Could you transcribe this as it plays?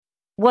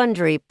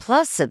Wondery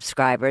Plus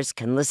subscribers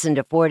can listen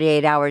to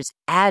 48 Hours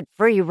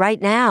ad-free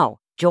right now.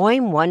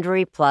 Join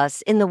Wondery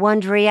Plus in the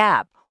Wondery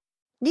app.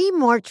 Need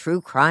more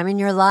true crime in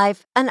your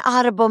life? An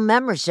Audible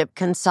membership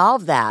can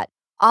solve that.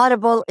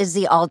 Audible is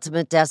the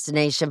ultimate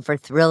destination for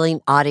thrilling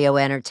audio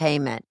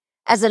entertainment.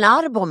 As an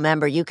Audible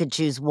member, you can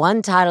choose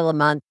one title a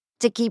month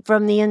to keep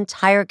from the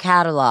entire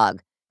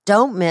catalog.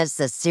 Don't miss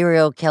The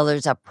Serial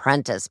Killer's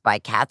Apprentice by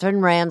Katherine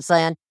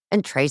Ramsland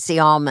and Tracy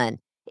Ullman.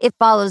 It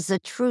follows the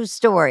true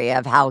story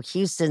of how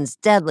Houston's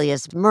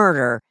deadliest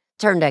murder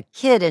turned a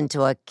kid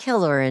into a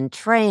killer in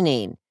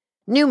training.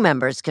 New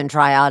members can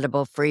try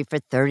Audible free for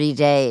 30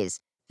 days.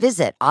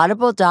 Visit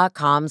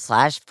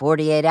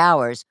audible.com/48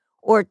 hours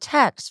or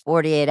text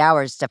 48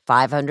 hours to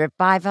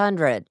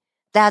 500-500.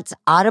 That's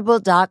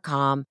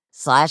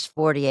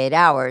audible.com/48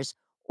 hours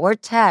or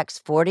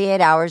text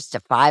 48 hours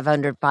to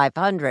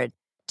 500-500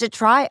 to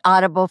try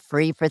Audible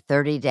free for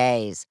 30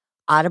 days.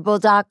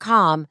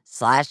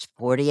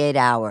 Audible.com/48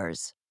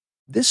 hours.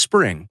 This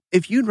spring,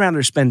 if you'd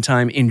rather spend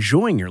time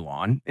enjoying your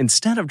lawn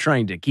instead of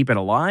trying to keep it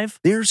alive,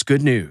 there's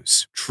good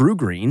news. True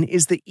Green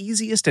is the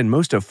easiest and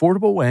most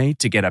affordable way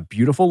to get a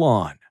beautiful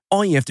lawn.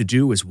 All you have to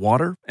do is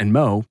water and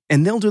mow,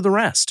 and they'll do the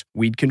rest.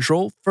 Weed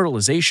control,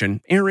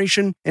 fertilization,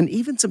 aeration, and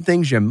even some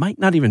things you might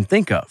not even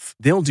think of.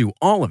 They'll do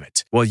all of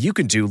it, while you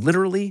can do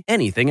literally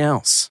anything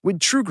else.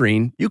 With True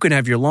Green, you can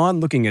have your lawn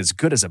looking as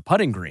good as a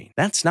putting green.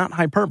 That's not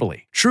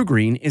hyperbole. True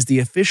Green is the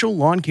official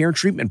lawn care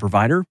treatment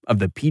provider of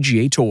the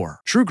PGA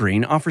Tour. True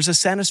Green offers a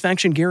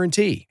satisfaction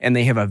guarantee, and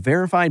they have a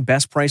verified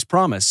best price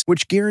promise,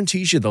 which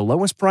guarantees you the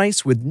lowest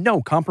price with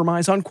no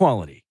compromise on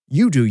quality.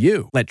 You do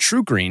you. Let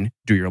True Green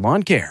do your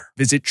lawn care.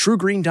 Visit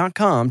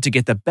TrueGreen.com to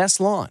get the best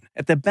lawn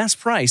at the best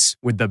price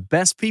with the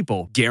best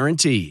people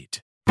guaranteed.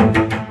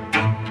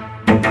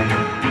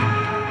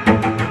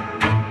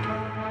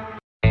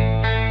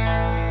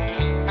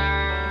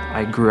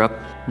 I grew up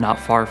not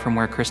far from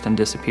where Kristen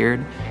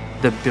disappeared.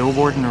 The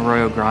billboard in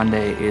Arroyo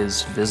Grande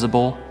is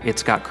visible.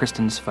 It's got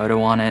Kristen's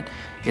photo on it.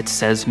 It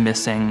says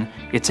missing.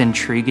 It's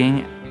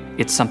intriguing.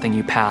 It's something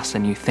you pass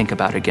and you think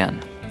about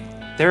again.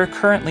 There are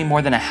currently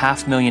more than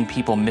 500,000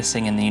 people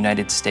missing in the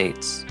United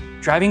States.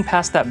 Driving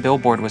past that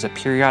billboard was a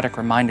periodic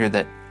reminder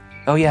that,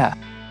 oh yeah,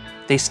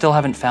 they still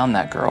haven't found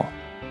that girl.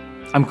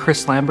 I'm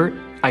Chris Lambert.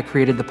 I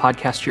created the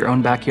podcast Your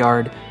Own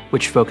Backyard,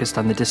 which focused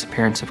on the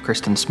disappearance of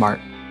Kristen Smart.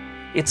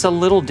 It's a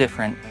little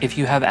different if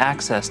you have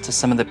access to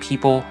some of the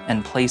people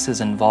and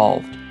places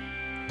involved.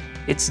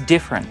 It's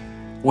different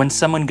when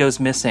someone goes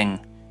missing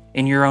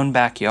in your own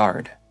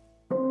backyard.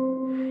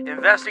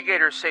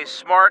 Investigators say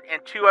Smart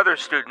and 2 other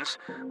students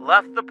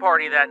left the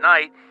party that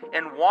night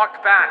and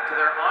walked back to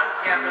their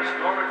on-campus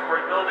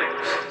dormitory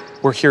buildings.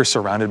 We're here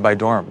surrounded by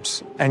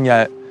dorms, and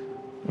yet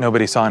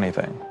nobody saw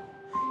anything.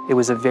 It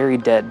was a very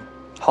dead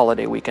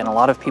holiday weekend. A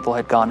lot of people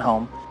had gone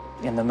home.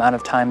 In the amount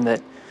of time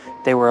that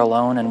they were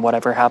alone and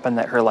whatever happened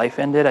that her life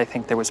ended, I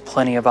think there was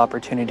plenty of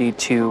opportunity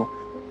to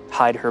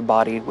hide her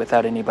body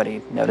without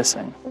anybody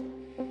noticing.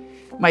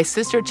 My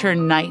sister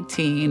turned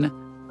 19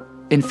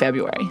 in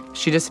February.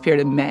 She disappeared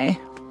in May.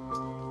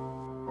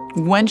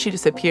 When she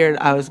disappeared,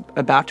 I was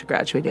about to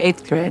graduate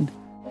 8th grade.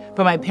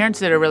 But my parents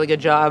did a really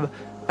good job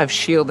of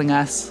shielding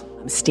us.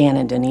 Stan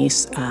and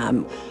Denise,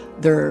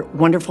 they're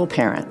wonderful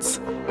parents.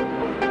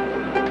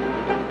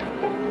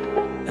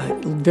 A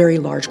very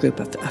large group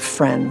of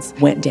friends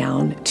went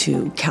down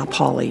to Cal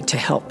Poly to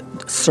help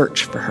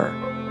search for her.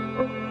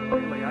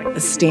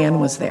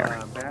 Stan was there.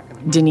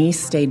 Denise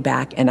stayed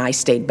back, and I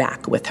stayed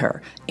back with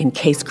her in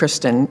case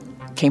Kristen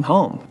came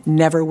home.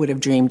 Never would have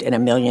dreamed in a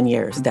million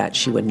years that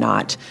she would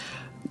not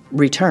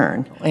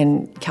return.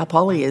 And Cal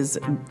Poly is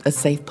a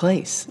safe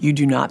place. You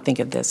do not think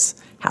of this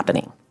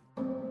happening.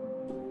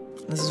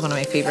 This is one of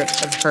my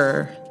favorites of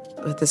her,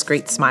 with this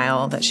great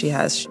smile that she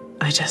has.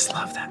 I just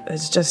love that.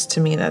 It's just,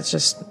 to me, that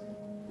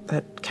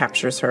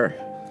captures her.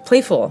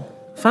 Playful,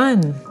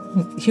 fun,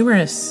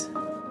 humorous.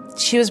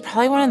 She was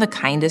probably one of the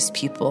kindest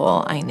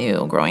people I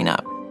knew growing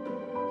up.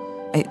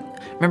 I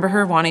remember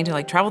her wanting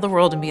to travel the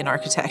world and be an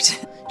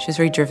architect. She was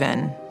very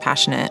driven,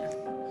 passionate.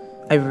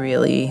 I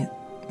really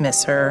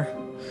miss her,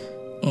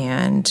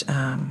 and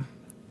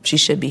she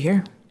should be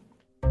here.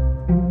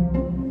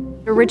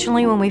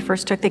 Originally, when we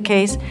first took the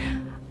case,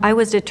 I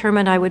was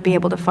determined I would be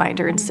able to find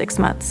her in 6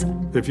 months.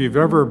 If you've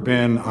ever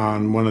been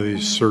on one of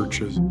these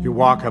searches, you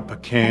walk up a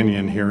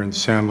canyon here in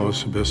San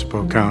Luis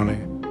Obispo County,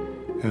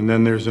 and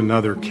then there's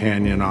another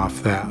canyon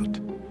off that.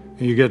 And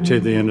you get to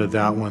the end of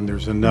that one,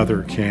 there's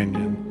another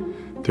canyon.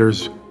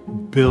 There's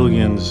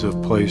billions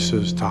of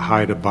places to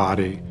hide a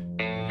body.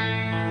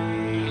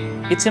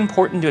 It's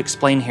important to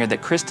explain here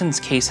that Kristen's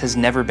case has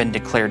never been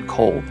declared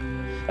cold.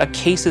 A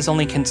case is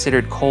only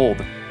considered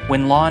cold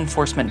when law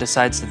enforcement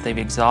decides that they've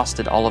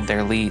exhausted all of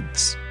their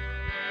leads.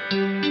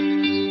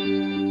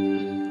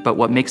 But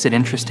what makes it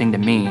interesting to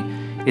me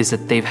is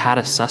that they've had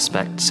a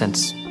suspect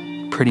since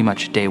pretty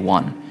much day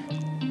one.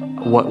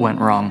 What went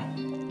wrong?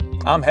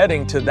 I'm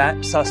heading to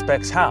that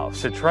suspect's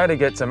house to try to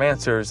get some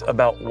answers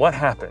about what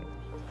happened.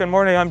 Good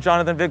morning, I'm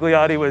Jonathan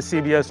Vigliotti with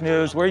CBS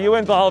News. Were you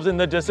involved in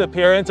the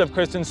disappearance of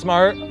Kristen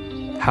Smart?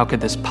 How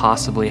could this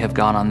possibly have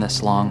gone on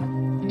this long?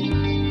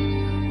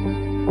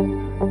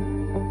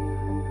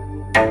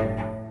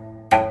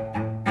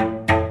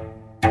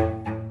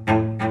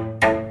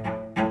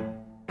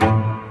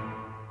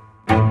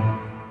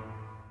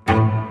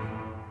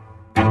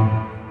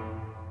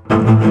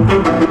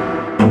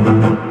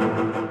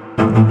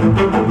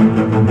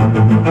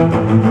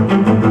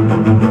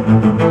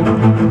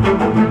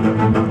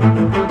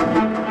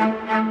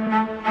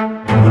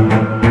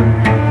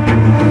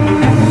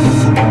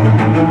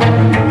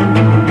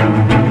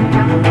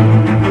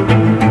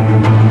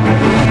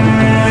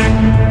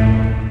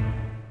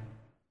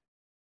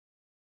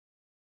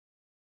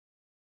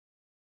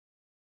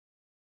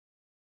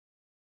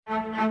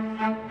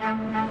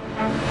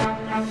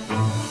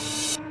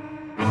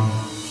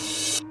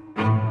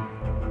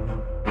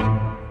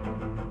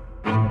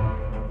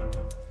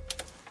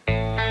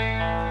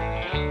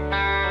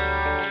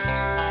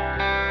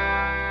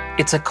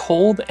 It's a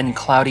cold and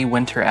cloudy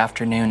winter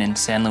afternoon in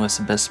San Luis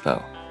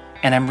Obispo,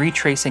 and I'm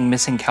retracing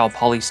missing Cal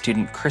Poly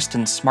student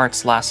Kristen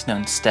Smart's last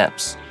known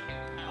steps.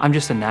 I'm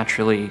just a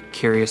naturally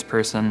curious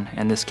person,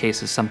 and this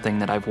case is something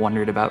that I've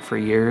wondered about for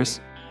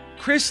years.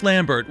 Chris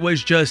Lambert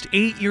was just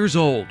 8 years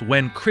old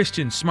when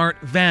Kristen Smart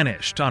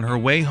vanished on her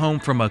way home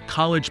from a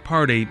college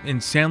party in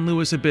San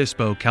Luis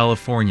Obispo,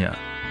 California.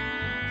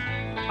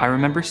 I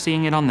remember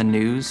seeing it on the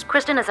news.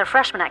 Kristen is a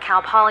freshman at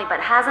Cal Poly, but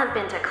hasn't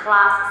been to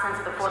class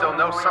since before Still the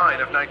no morning. sign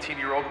of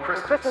 19-year-old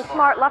Kristen. Kristen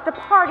Smart left a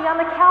party on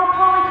the Cal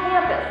Poly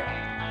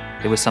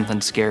campus. It was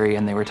something scary,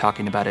 and they were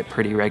talking about it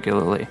pretty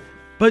regularly.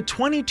 But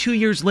 22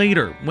 years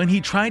later, when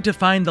he tried to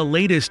find the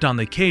latest on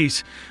the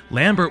case,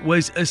 Lambert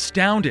was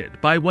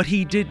astounded by what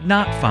he did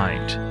not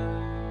find.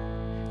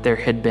 There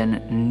had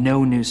been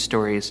no news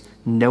stories,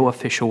 no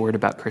official word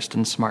about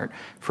Kristen Smart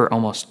for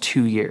almost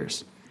 2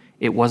 years.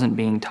 It wasn't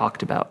being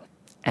talked about,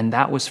 and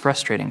that was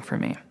frustrating for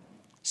me.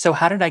 So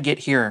how did I get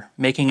here,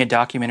 making a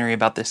documentary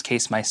about this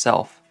case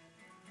myself?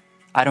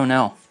 I don't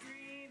know.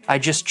 I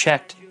just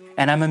checked,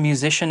 and I'm a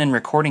musician and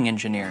recording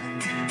engineer.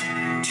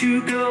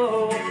 To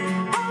go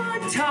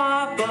on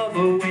top of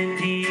a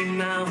windy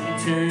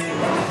mountain.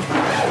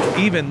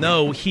 Even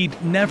though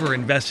he'd never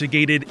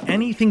investigated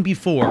anything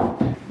before,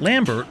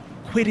 Lambert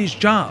quit his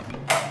job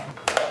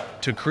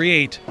to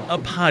create a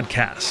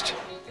podcast.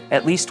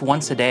 At least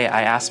once a day,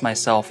 I ask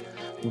myself,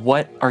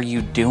 what are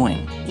you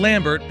doing?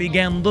 Lambert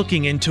began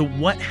looking into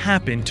what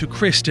happened to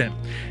Kristen,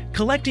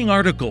 collecting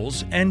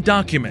articles and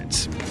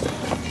documents,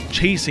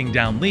 chasing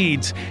down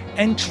leads,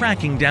 and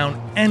tracking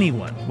down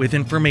anyone with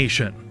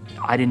information.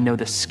 I didn't know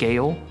the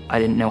scale. I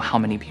didn't know how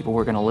many people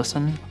were going to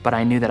listen, but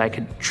I knew that I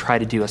could try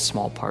to do a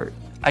small part.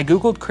 I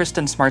Googled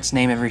Kristen Smart's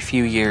name every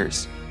few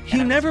years.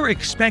 He never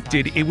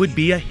expected it would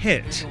be a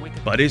hit,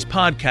 but his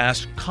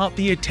podcast caught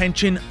the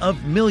attention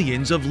of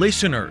millions of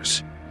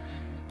listeners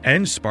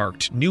and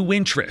sparked new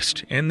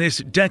interest in this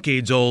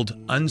decades-old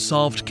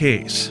unsolved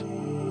case.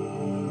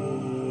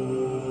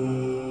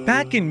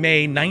 Back in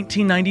May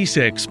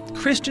 1996,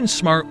 Kristen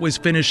Smart was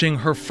finishing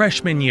her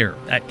freshman year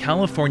at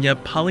California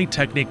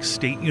Polytechnic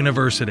State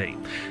University,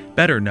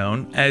 better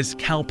known as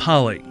Cal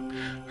Poly.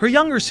 Her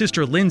younger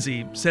sister,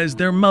 Lindsay, says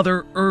their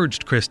mother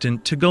urged Kristen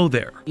to go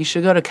there. You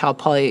should go to Cal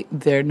Poly.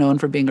 They're known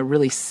for being a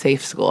really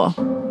safe school.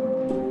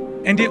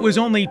 And it was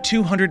only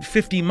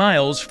 250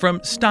 miles from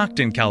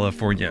Stockton,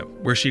 California,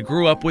 where she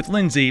grew up with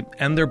Lindsay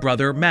and their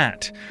brother,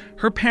 Matt.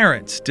 Her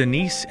parents,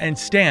 Denise and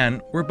Stan,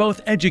 were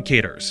both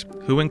educators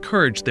who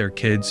encouraged their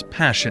kids'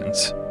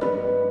 passions.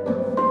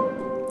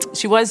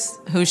 She was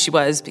who she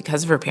was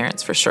because of her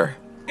parents, for sure.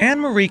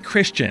 Anne-Marie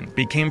Christian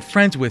became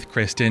friends with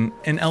Kristen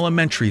in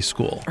elementary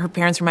school. Her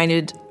parents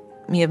reminded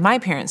me of my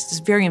parents,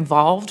 just very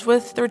involved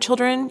with their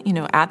children,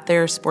 at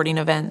their sporting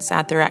events,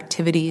 at their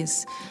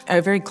activities,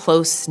 a very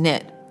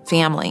close-knit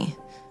family.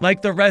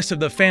 Like the rest of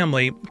the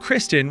family,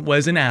 Kristen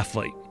was an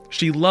athlete.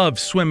 She loved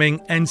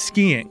swimming and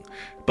skiing.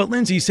 But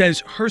Lindsay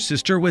says her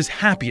sister was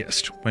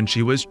happiest when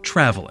she was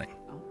traveling.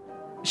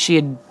 She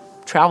had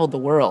traveled the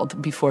world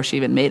before she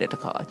even made it to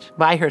college,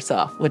 by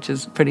herself, which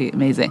is pretty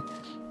amazing.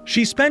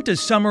 She spent a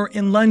summer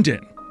in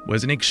London,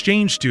 was an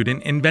exchange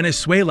student in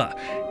Venezuela,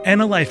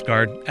 and a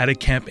lifeguard at a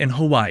camp in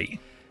Hawaii.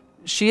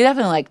 She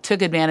definitely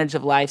took advantage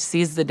of life,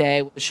 seized the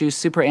day. She was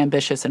super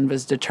ambitious and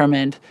was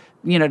determined,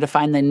 to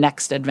find the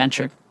next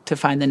adventure, to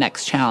find the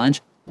next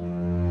challenge.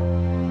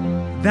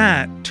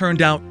 That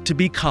turned out to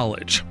be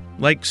college.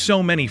 Like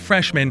so many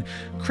freshmen,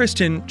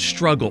 Kristen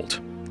struggled.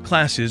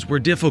 Classes were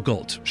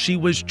difficult. She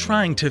was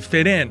trying to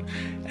fit in,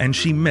 and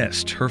she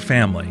missed her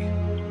family.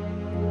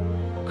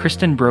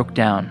 Kristen broke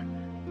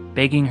down,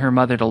 begging her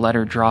mother to let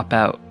her drop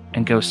out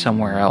and go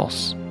somewhere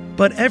else.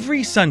 But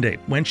every Sunday,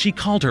 when she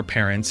called her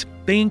parents,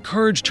 they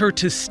encouraged her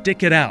to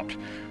stick it out.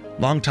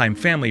 Longtime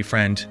family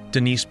friend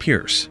Denise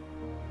Pierce.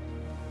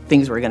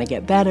 Things were going to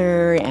get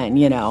better, and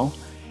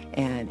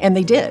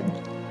they did.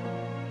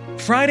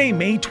 Friday,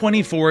 May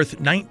 24th,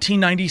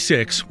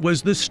 1996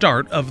 was the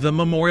start of the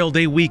Memorial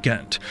Day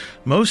weekend.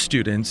 Most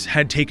students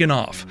had taken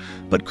off,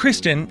 but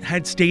Kristen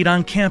had stayed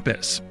on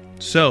campus.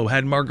 So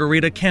had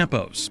Margarita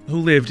Campos, who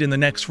lived in the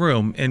next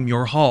room in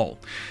Muir Hall.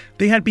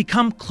 They had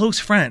become close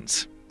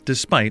friends,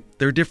 despite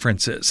their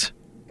differences.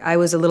 I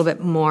was a little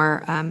bit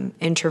more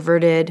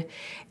introverted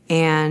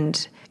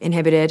and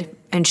inhibited,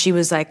 and she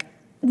was like,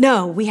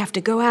 no, we have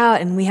to go out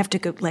and we have to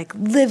go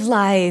live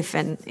life.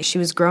 And she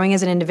was growing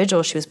as an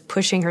individual. She was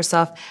pushing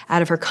herself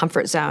out of her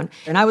comfort zone.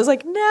 And I was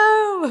like,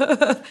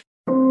 no.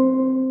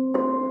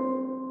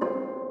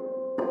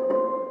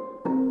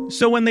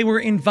 So when they were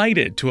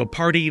invited to a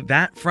party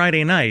that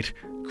Friday night,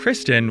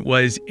 Kristen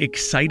was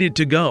excited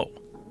to go.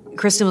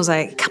 Kristen was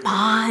like, come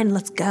on,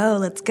 let's go.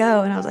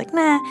 And I was like,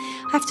 nah,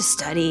 I have to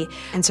study.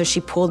 And so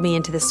she pulled me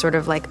into this sort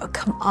of like, oh,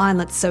 come on,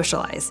 let's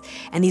socialize.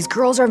 And these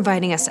girls are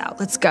inviting us out.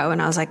 Let's go.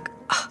 And I was like,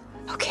 oh,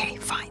 okay,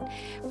 fine.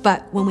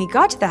 But when we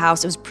got to the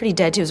house, it was pretty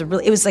dead too.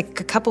 It was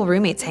like a couple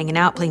roommates hanging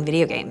out playing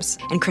video games.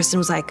 And Kristen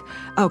was like,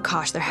 oh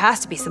gosh, there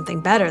has to be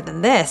something better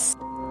than this.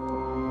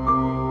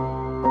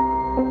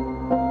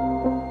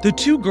 The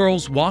two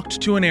girls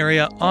walked to an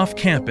area off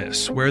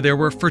campus where there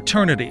were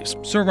fraternities,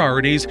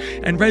 sororities,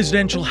 and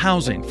residential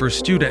housing for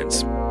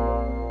students.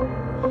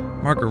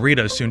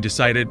 Margarita soon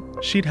decided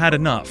she'd had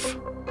enough.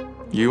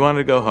 You wanted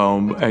to go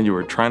home, and you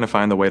were trying to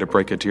find the way to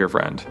break it to your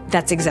friend.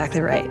 That's exactly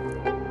right.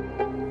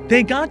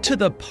 They got to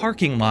the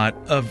parking lot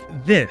of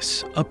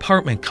this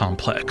apartment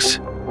complex.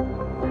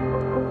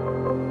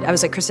 I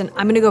was like, Kristen,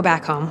 I'm going to go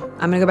back home.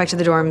 I'm going to go back to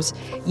the dorms.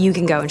 You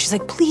can go. And she's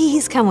like,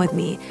 please come with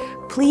me.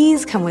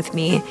 Please come with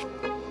me.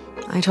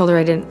 I told her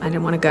I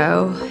didn't want to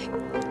go.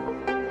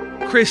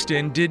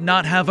 Kristen did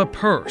not have a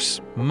purse,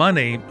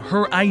 money,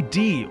 her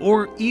ID,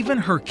 or even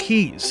her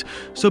keys.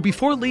 So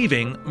before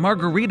leaving,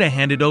 Margarita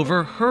handed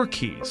over her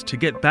keys to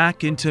get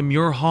back into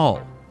Muir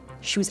Hall.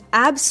 She was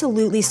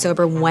absolutely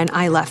sober when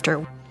I left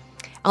her.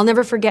 I'll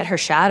never forget her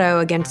shadow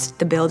against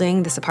the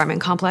building, this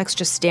apartment complex,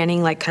 just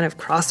standing like kind of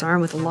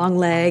cross-armed with a long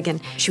leg. And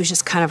she was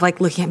just kind of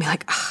like looking at me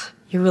like,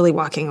 you're really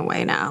walking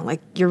away now.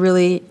 Like, you're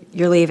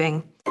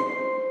leaving.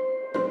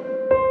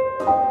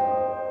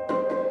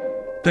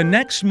 The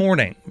next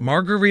morning,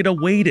 Margarita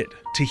waited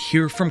to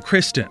hear from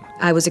Kristen.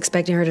 I was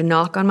expecting her to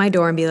knock on my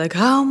door and be like,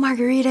 oh,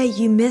 Margarita,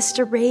 you missed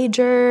a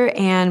rager,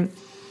 and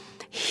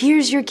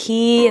here's your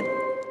key.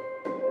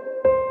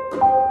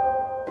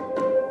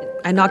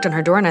 I knocked on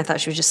her door and I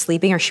thought she was just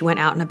sleeping or she went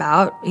out and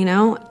about, you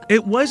know?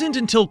 It wasn't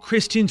until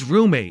Kristen's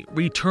roommate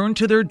returned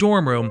to their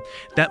dorm room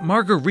that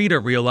Margarita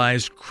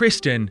realized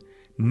Kristen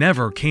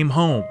never came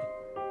home.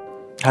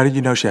 How did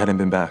you know she hadn't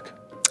been back?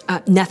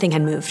 Nothing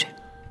had moved.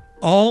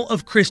 All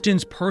of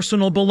Kristen's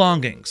personal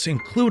belongings,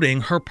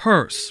 including her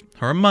purse,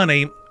 her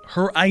money,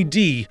 her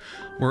ID,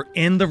 were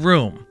in the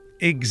room,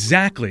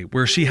 exactly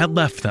where she had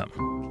left them.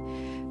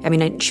 I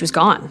mean, she was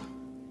gone.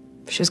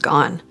 She was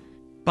gone.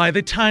 By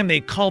the time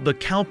they called the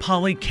Cal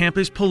Poly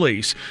campus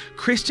police,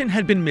 Kristen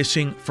had been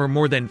missing for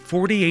more than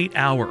 48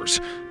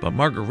 hours. But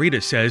Margarita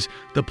says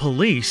the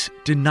police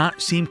did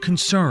not seem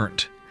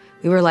concerned.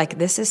 We were like,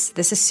 this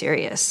is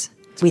serious.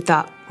 We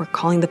thought, we're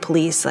calling the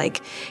police,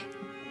 like,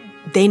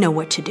 they know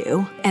what to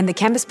do. And the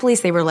campus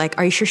police, they were like,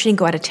 are you sure she didn't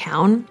go out of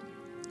town?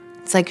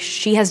 It's like,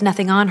 she has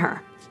nothing on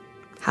her.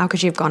 How could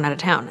she have gone out of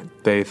town?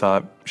 They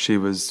thought she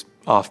was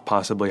off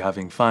possibly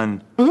having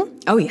fun. Mm-hmm.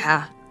 Oh,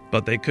 yeah.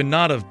 But they could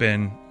not have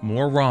been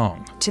more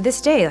wrong. To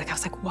this day, like, I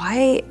was like,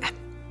 why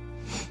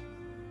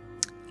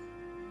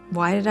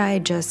did I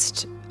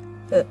just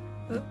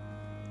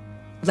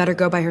let her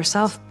go by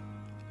herself?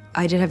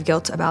 I did have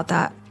guilt about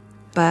that.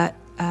 But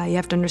you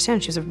have to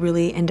understand, she was a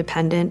really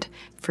independent,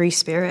 free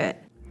spirit.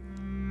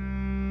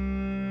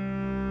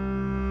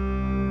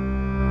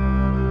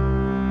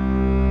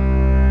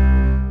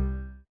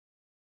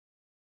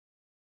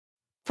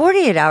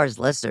 48 Hours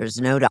listeners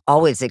know to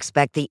always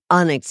expect the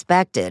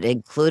unexpected,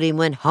 including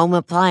when home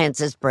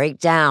appliances break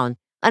down.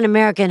 An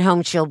American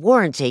Home Shield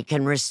warranty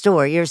can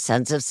restore your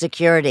sense of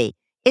security.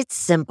 It's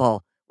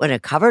simple. When a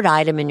covered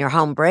item in your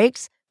home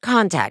breaks,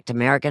 contact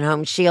American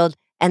Home Shield,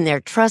 and their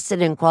trusted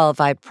and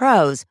qualified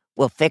pros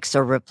will fix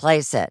or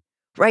replace it.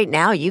 Right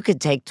now, you could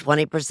take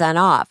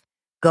 20% off.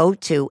 Go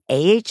to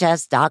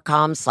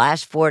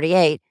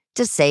ahs.com/48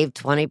 to save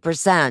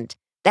 20%.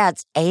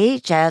 That's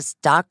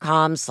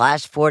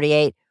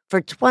ahs.com/48 for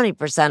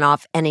 20%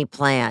 off any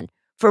plan.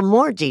 For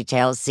more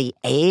details, see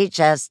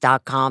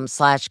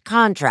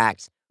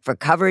ahs.com/contracts for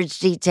coverage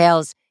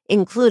details,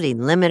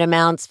 including limit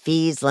amounts,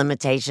 fees,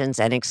 limitations,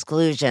 and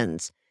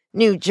exclusions.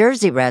 New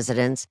Jersey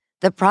residents,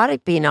 the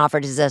product being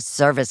offered is a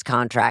service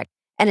contract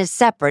and is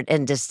separate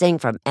and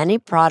distinct from any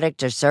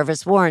product or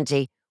service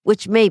warranty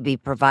which may be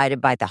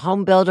provided by the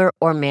home builder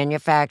or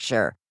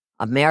manufacturer.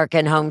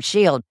 American Home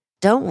Shield.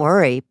 Don't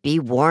worry, be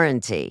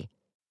warranty.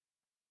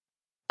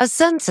 A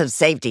sense of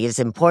safety is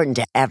important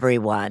to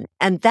everyone,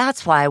 and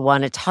that's why I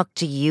want to talk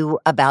to you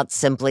about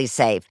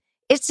SimpliSafe.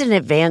 It's an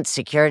advanced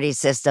security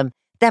system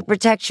that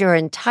protects your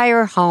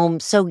entire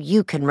home so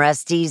you can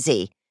rest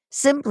easy.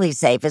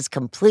 SimpliSafe is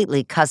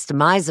completely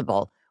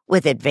customizable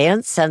with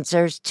advanced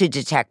sensors to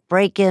detect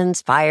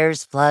break-ins,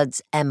 fires,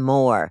 floods, and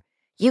more.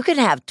 You can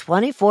have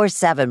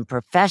 24/7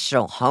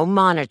 professional home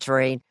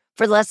monitoring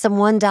for less than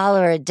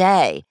 $1 a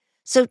day.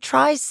 So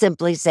try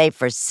SimpliSafe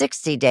for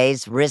 60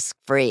 days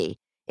risk-free.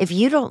 If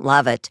you don't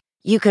love it,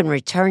 you can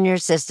return your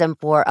system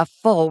for a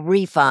full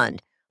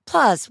refund.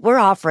 Plus, we're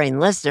offering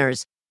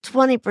listeners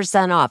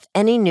 20% off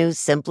any new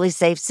Simply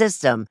Safe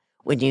system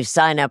when you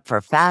sign up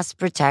for Fast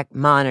Protect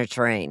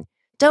monitoring.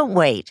 Don't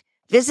wait.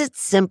 Visit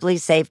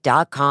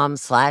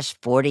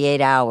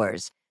simplysafe.com/48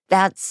 hours.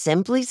 That's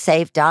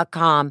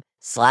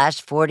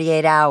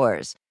simplysafe.com/48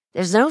 hours.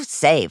 There's no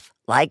safe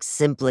like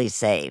Simply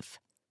Safe.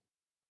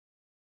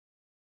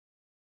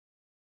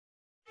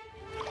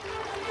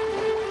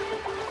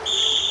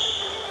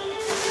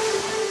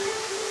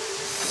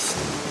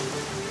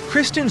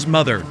 Kristen's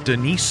mother,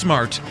 Denise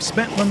Smart,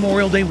 spent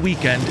Memorial Day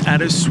weekend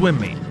at a swim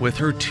meet with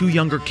her 2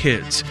 younger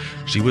kids.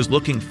 She was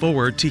looking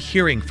forward to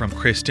hearing from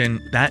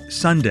Kristen that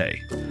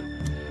Sunday.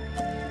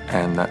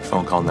 And that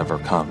phone call never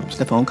comes.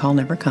 The phone call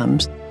never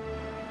comes.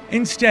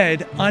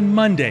 Instead, on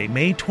Monday,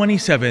 May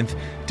 27th,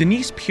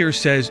 Denise Pierce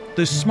says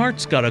the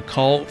Smarts got a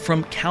call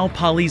from Cal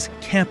Poly's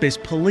campus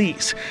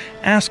police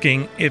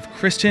asking if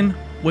Kristen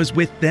was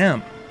with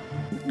them.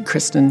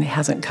 Kristen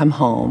hasn't come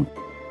home,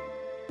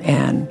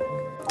 and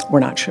we're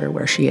not sure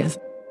where she is.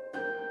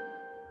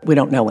 We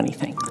don't know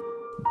anything.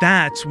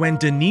 That's when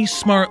Denise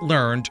Smart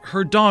learned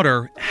her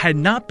daughter had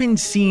not been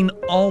seen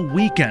all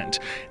weekend,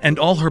 and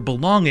all her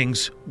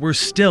belongings were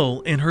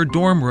still in her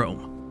dorm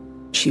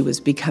room. She was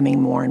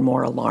becoming more and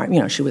more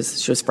alarmed. She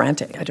was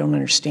frantic. I don't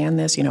understand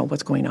this.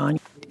 What's going on?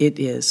 It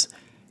is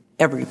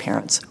every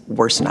parent's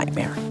worst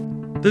nightmare.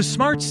 The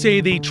Smarts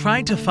say they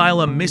tried to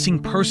file a missing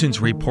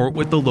persons report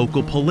with the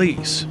local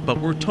police,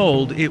 but were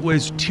told it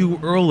was too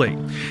early.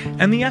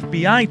 And the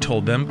FBI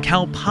told them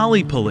Cal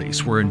Poly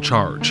police were in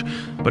charge.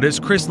 But as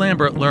Chris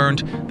Lambert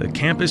learned, the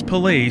campus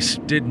police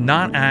did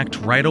not act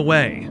right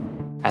away.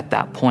 At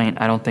that point,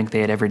 I don't think they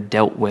had ever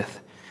dealt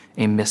with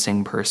a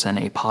missing person,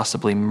 a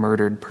possibly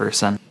murdered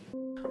person.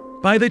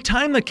 By the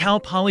time the Cal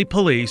Poly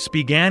police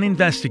began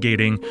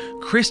investigating,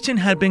 Kristen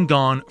had been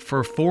gone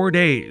for 4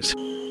 days.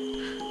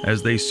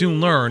 As they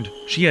soon learned,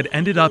 she had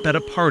ended up at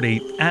a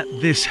party at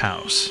this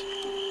house.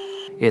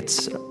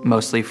 It's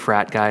mostly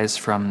frat guys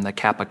from the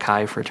Kappa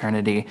Chi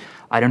fraternity.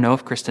 I don't know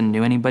if Kristen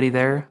knew anybody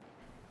there.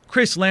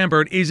 Chris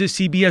Lambert is a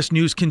CBS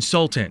News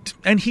consultant,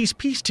 and he's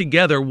pieced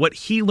together what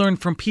he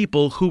learned from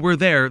people who were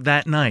there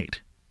that night.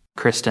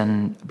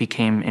 Kristen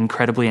became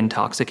incredibly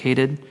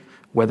intoxicated,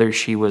 whether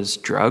she was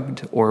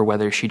drugged or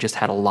whether she just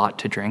had a lot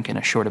to drink in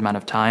a short amount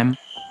of time.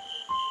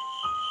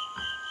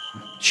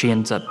 She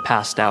ends up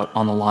passed out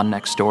on the lawn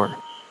next door.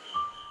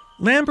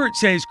 Lambert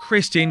says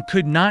Kristen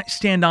could not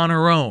stand on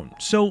her own,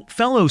 so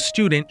fellow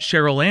student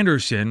Cheryl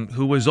Anderson,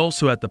 who was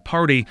also at the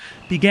party,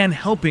 began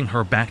helping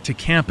her back to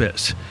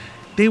campus.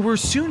 They were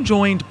soon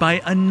joined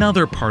by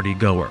another party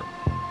goer,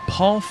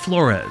 Paul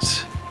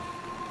Flores.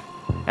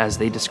 As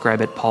they describe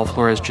it, Paul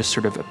Flores just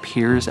sort of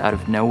appears out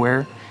of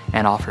nowhere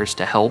and offers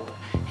to help.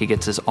 He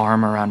gets his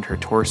arm around her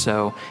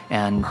torso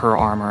and her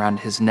arm around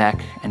his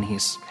neck, and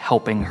he's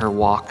helping her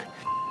walk.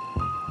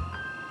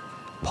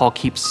 Paul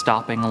keeps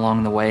stopping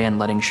along the way and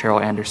letting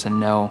Cheryl Anderson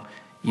know,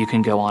 "You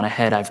can go on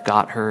ahead, I've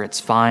got her, it's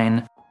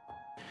fine."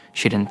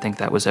 She didn't think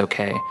that was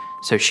okay,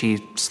 so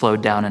she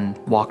slowed down and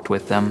walked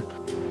with them.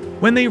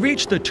 When they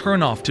reached the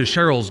turnoff to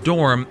Cheryl's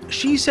dorm,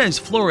 she says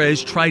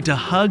Flores tried to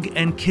hug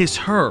and kiss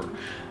her.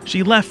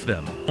 She left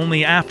them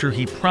only after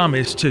he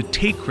promised to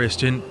take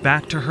Kristen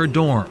back to her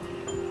dorm.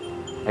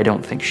 I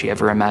don't think she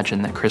ever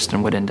imagined that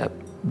Kristen would end up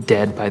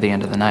dead by the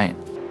end of the night.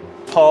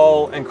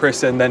 Paul and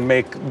Kristen then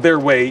make their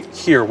way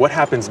here. What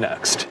happens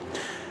next?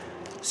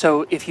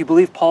 So if you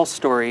believe Paul's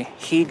story,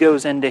 he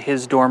goes into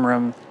his dorm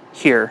room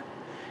here,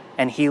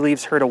 and he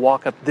leaves her to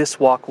walk up this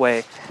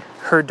walkway.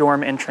 Her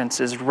dorm entrance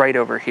is right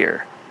over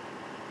here.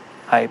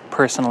 I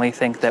personally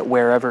think that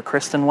wherever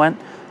Kristen went,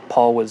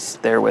 Paul was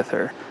there with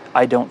her.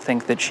 I don't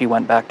think that she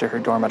went back to her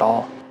dorm at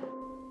all.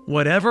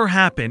 Whatever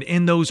happened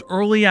in those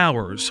early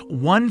hours,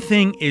 one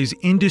thing is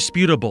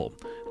indisputable.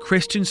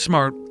 Kristen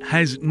Smart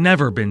has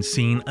never been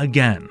seen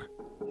again.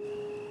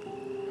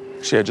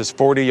 She had just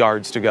 40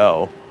 yards to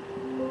go,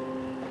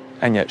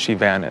 and yet she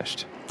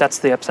vanished. That's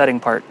the upsetting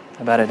part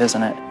about it,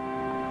 isn't it?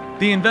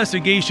 The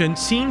investigation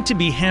seemed to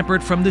be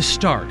hampered from the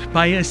start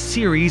by a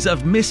series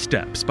of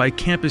missteps by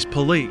campus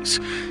police,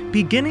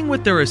 beginning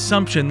with their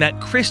assumption that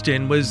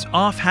Kristen was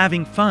off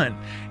having fun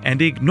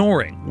and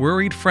ignoring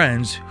worried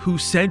friends who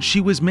said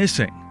she was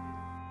missing.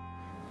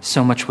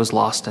 So much was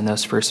lost in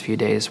those first few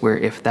days, where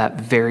if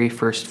that very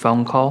first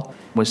phone call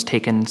was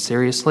taken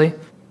seriously,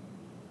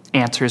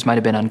 answers might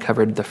have been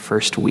uncovered the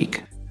first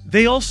week.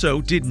 They also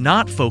did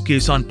not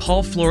focus on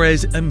Paul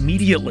Flores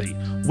immediately,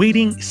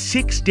 waiting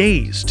 6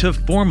 days to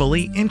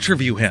formally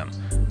interview him.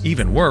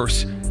 Even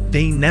worse,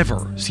 they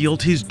never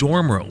sealed his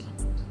dorm room.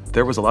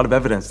 There was a lot of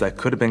evidence that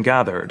could have been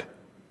gathered.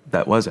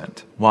 That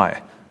wasn't.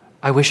 Why?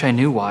 I wish I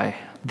knew why.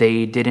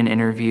 They did an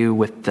interview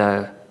with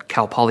the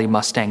Cal Poly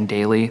Mustang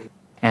Daily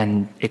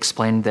and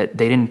explained that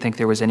they didn't think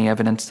there was any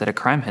evidence that a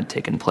crime had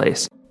taken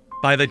place.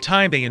 By the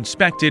time they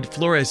inspected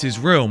Flores'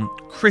 room,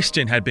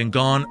 Kristen had been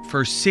gone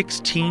for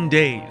 16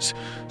 days.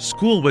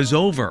 School was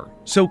over,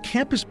 so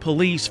campus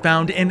police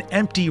found an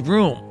empty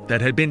room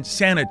that had been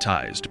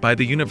sanitized by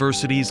the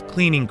university's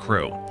cleaning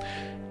crew.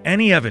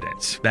 Any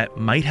evidence that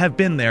might have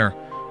been there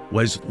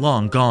was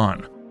long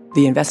gone.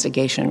 The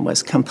investigation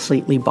was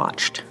completely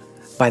botched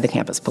by the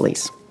campus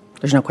police.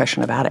 There's no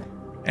question about it.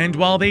 And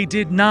while they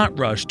did not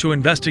rush to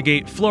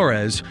investigate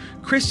Flores,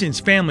 Kristen's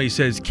family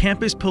says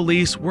campus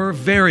police were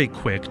very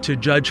quick to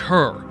judge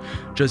her.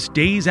 Just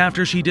days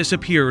after she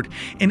disappeared,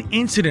 an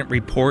incident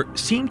report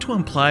seemed to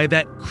imply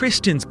that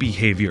Kristen's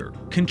behavior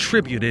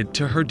contributed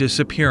to her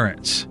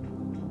disappearance.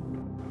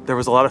 There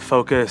was a lot of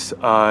focus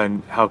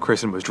on how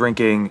Kristen was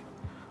drinking,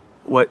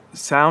 what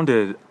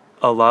sounded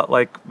a lot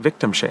like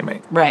victim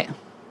shaming. Right.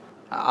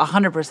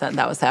 100%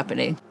 that was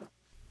happening.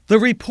 The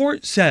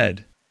report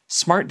said,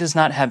 Smart does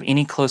not have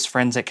any close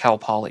friends at Cal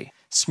Poly.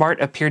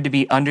 Smart appeared to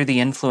be under the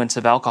influence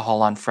of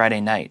alcohol on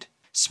Friday night.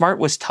 Smart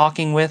was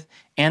talking with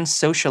and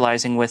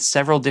socializing with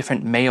several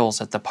different males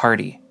at the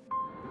party.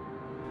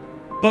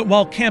 But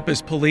while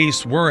campus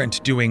police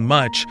weren't doing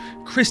much,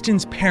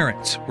 Kristen's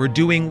parents were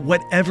doing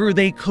whatever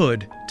they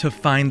could to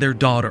find their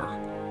daughter.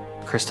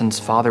 Kristen's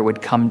father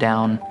would come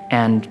down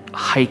and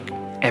hike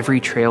every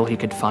trail he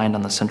could find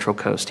on the Central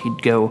Coast.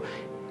 He'd go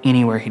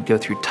anywhere. He'd go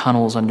through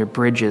tunnels, under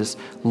bridges,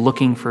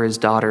 looking for his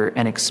daughter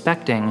and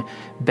expecting,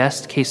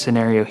 best case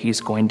scenario, he's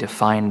going to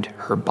find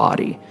her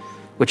body,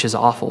 which is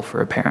awful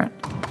for a parent.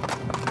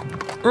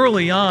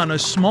 Early on, a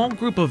small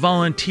group of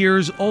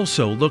volunteers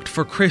also looked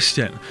for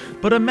Kristen,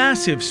 but a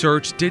massive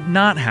search did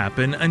not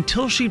happen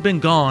until she'd been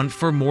gone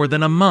for more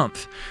than a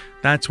month.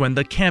 That's when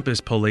the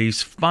campus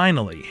police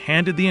finally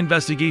handed the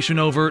investigation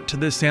over to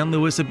the San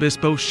Luis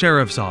Obispo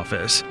Sheriff's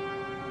Office.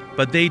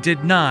 But they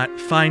did not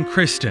find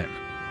Kristen.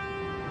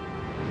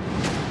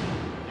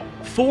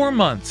 4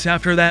 months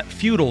after that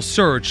futile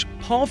search,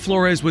 Paul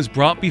Flores was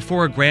brought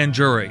before a grand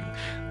jury.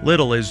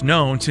 Little is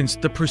known since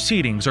the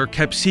proceedings are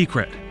kept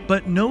secret,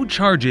 but no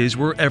charges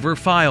were ever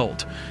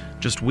filed.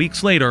 Just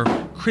weeks later,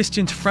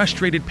 Kristen's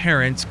frustrated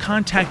parents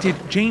contacted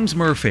James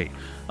Murphy,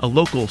 a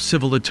local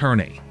civil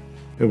attorney.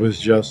 It was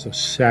just a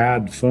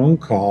sad phone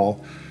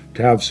call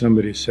to have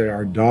somebody say,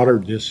 our daughter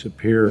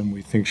disappeared and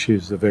we think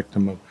she's the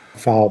victim of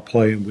foul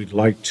play and we'd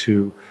like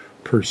to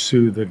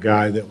pursue the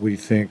guy that we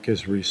think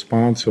is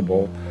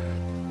responsible.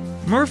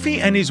 Murphy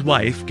and his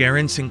wife,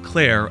 Garen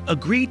Sinclair,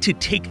 agreed to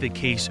take the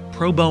case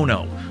pro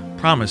bono,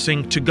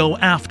 promising to go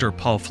after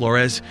Paul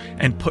Flores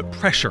and put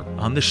pressure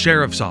on the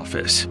sheriff's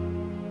office.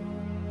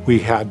 We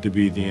had to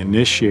be the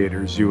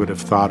initiators. You would have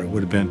thought it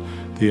would have been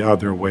the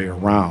other way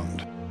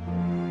around.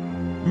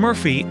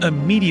 Murphy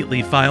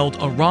immediately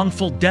filed a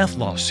wrongful death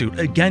lawsuit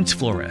against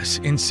Flores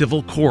in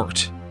civil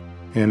court.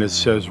 And it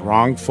says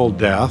wrongful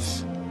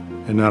death,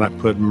 and then I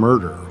put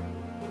murder.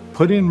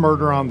 Putting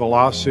murder on the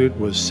lawsuit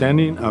was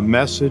sending a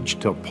message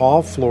to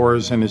Paul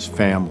Flores and his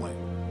family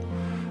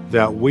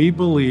that we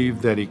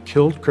believe that he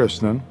killed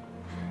Kristen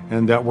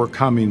and that we're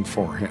coming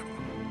for him.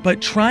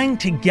 But trying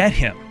to get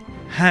him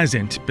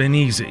hasn't been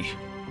easy.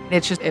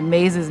 It just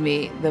amazes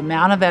me the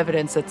amount of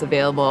evidence that's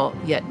available,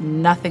 yet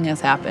nothing has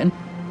happened.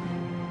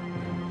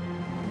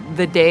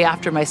 The day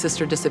after my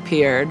sister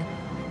disappeared,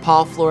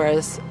 Paul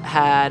Flores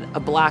had a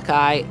black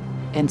eye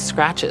and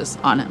scratches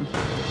on him.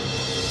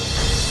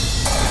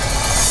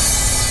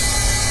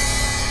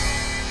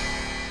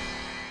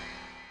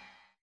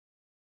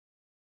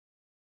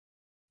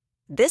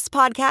 This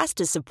podcast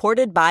is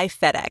supported by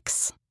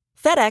FedEx.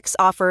 FedEx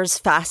offers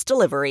fast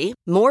delivery,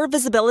 more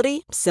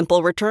visibility,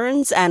 simple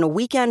returns, and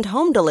weekend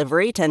home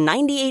delivery to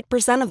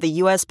 98% of the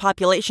U.S.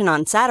 population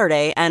on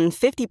Saturday and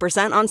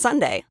 50% on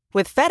Sunday.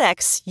 With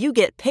FedEx, you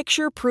get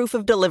picture proof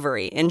of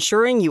delivery,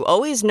 ensuring you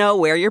always know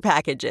where your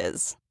package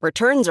is.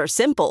 Returns are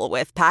simple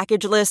with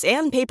packageless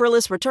and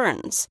paperless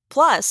returns.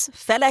 Plus,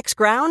 FedEx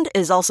Ground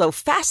is also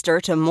faster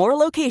to more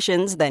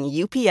locations than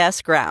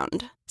UPS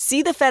Ground.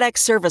 See the FedEx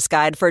service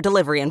guide for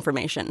delivery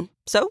information.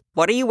 So,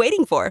 what are you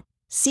waiting for?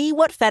 See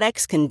what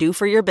FedEx can do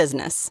for your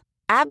business.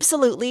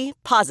 Absolutely,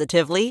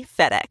 positively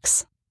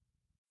FedEx.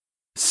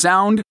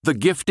 Sound the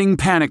gifting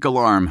panic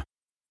alarm.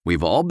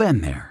 We've all been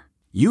there.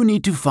 You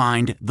need to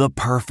find the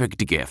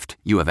perfect gift.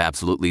 You have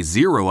absolutely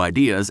zero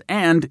ideas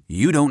and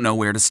you don't know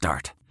where to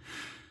start.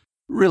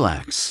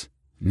 Relax.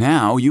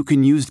 Now you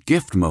can use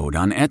gift mode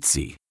on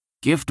Etsy.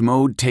 Gift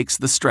mode takes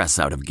the stress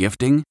out of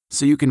gifting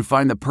so you can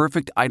find the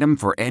perfect item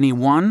for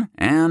anyone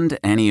and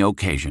any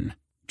occasion.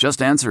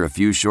 Just answer a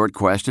few short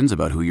questions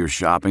about who you're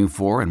shopping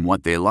for and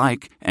what they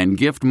like, and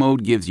Gift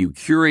Mode gives you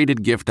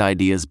curated gift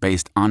ideas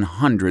based on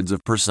hundreds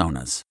of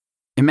personas.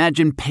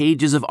 Imagine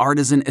pages of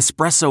artisan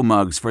espresso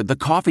mugs for the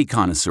coffee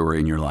connoisseur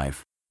in your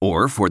life.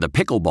 Or for the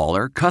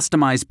pickleballer,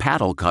 customized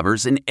paddle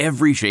covers in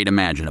every shade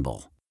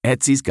imaginable.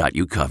 Etsy's got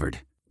you covered.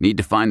 Need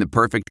to find the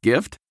perfect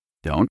gift?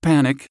 Don't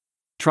panic.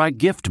 Try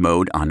Gift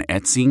Mode on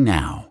Etsy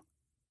now.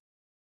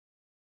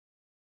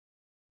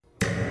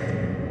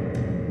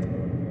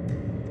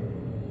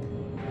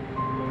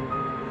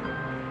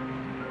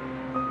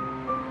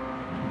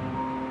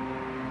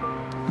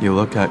 you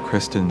look at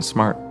Kristen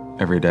Smart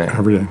every day.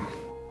 Every day.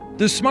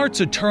 The Smart's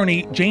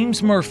attorney,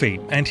 James Murphy,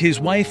 and his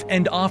wife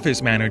and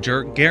office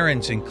manager,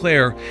 Garen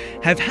Sinclair,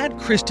 have had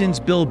Kristen's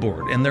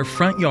billboard in their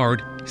front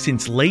yard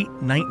since late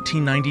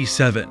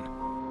 1997.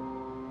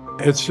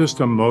 It's just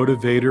a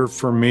motivator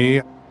for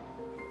me.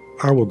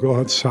 I will go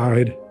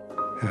outside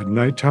at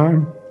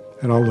nighttime,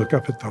 and I'll look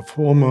up at the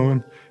full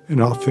moon,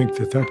 and I'll think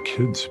that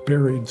kid's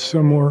buried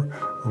somewhere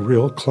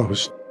real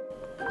close.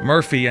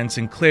 Murphy and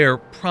Sinclair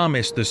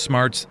promised the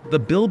Smarts the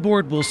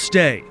billboard will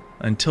stay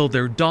until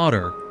their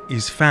daughter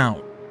is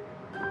found.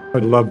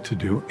 I'd love to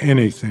do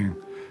anything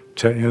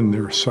to end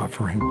their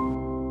suffering.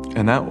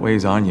 And that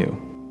weighs on you.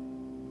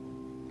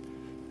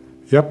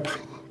 Yep.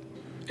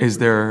 Is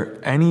there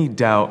any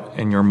doubt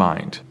in your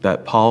mind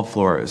that Paul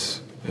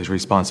Flores is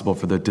responsible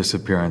for the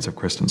disappearance of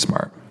Kristen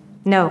Smart?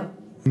 No.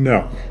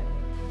 No.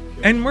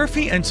 And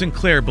Murphy and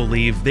Sinclair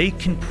believe they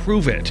can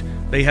prove it.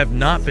 They have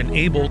not been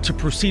able to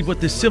proceed with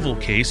the civil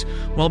case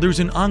while there's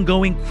an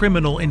ongoing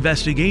criminal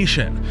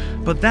investigation.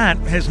 But that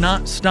has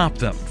not stopped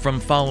them from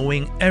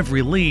following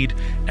every lead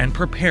and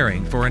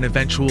preparing for an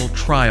eventual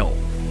trial.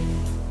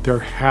 There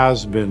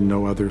has been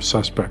no other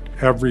suspect.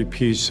 Every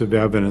piece of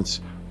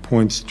evidence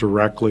points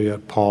directly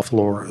at Paul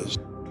Flores.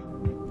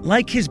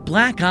 Like his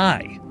black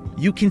eye.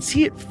 You can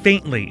see it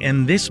faintly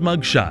in this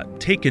mugshot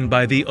taken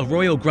by the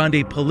Arroyo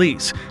Grande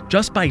police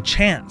just by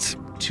chance,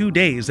 2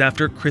 days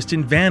after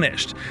Kristen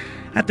vanished.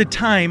 At the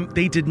time,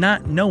 they did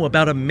not know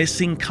about a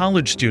missing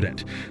college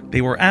student. They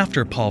were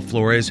after Paul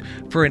Flores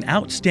for an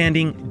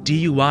outstanding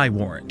DUI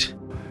warrant.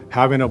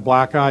 Having a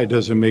black eye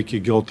doesn't make you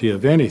guilty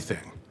of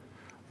anything.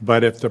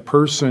 But if the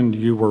person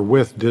you were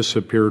with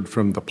disappeared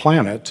from the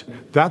planet,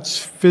 that's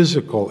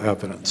physical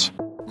evidence.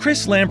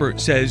 Chris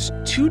Lambert says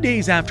 2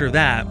 days after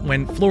that,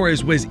 when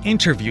Flores was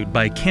interviewed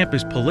by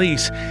campus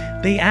police,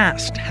 they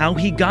asked how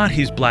he got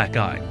his black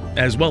eye,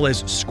 as well as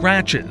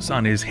scratches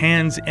on his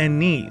hands and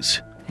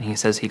knees. And he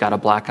says he got a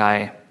black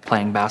eye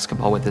playing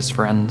basketball with his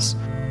friends.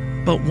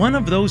 But one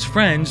of those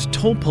friends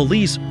told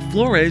police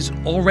Flores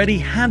already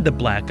had the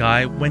black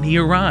eye when he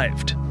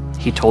arrived.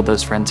 He told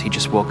those friends he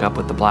just woke up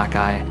with the black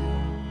eye.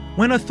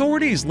 When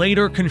authorities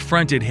later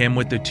confronted him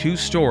with the two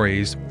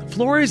stories,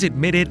 Flores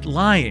admitted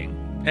lying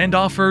and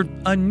offered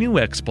a new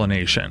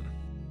explanation.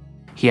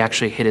 He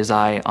actually hit his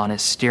eye on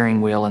his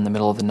steering wheel in the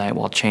middle of the night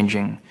while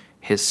changing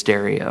his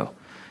stereo.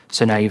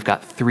 So now you've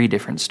got 3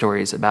 different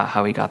stories about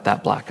how he got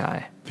that black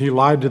eye. He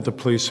lied to the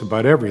police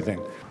about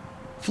everything.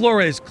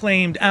 Flores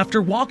claimed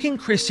after walking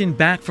Kristen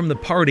back from the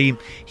party,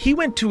 he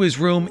went to his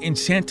room in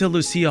Santa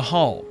Lucia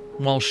Hall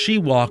while she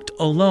walked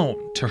alone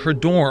to her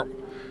dorm.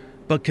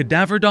 But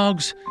cadaver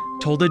dogs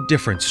told a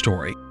different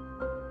story.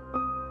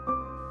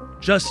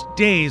 Just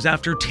days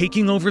after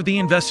taking over the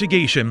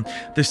investigation,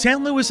 the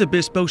San Luis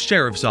Obispo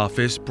Sheriff's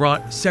Office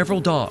brought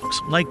several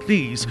dogs, like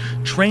these,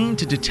 trained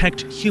to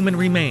detect human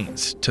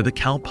remains to the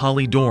Cal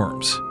Poly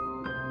dorms.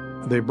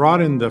 They brought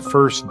in the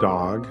first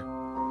dog,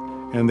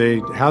 and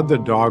they had the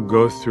dog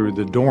go through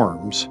the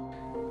dorms.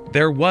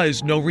 There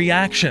was no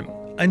reaction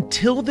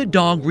until the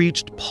dog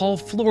reached Paul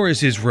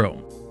Flores' room.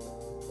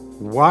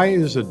 Why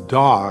is a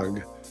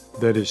dog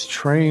that is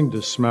trained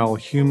to smell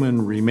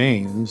human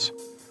remains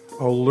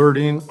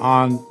alerting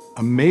on,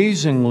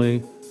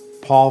 amazingly,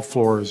 Paul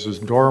Flores'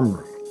 dorm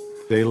room?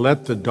 They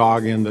let the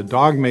dog in. The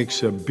dog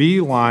makes a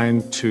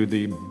beeline to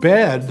the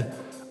bed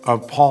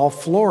of Paul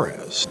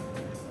Flores.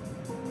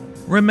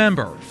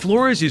 Remember,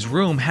 Flores'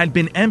 room had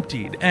been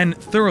emptied and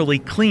thoroughly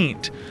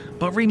cleaned.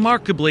 But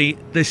remarkably,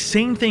 the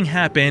same thing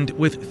happened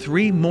with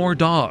 3 more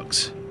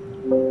dogs.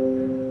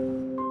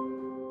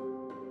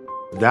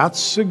 That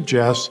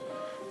suggests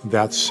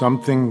that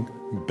something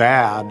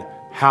bad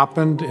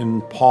happened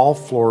in Paul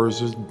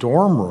Flores'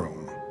 dorm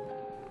room.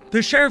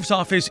 The sheriff's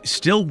office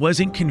still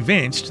wasn't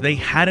convinced they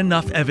had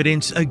enough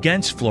evidence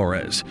against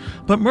Flores,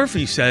 but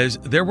Murphy says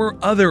there were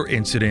other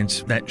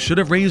incidents that should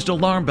have raised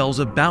alarm bells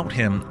about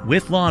him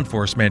with law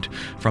enforcement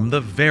from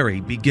the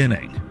very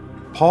beginning.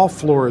 Paul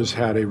Flores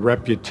had a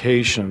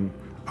reputation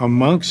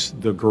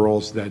amongst the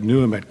girls that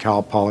knew him at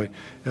Cal Poly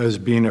as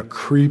being a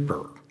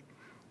creeper,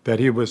 that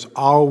he was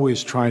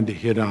always trying to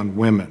hit on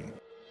women.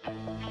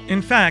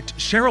 In fact,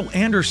 Cheryl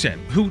Anderson,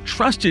 who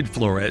trusted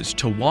Flores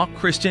to walk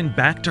Kristen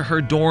back to her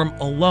dorm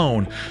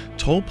alone,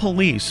 told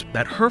police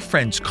that her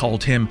friends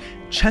called him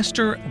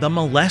Chester the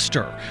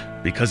Molester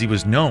because he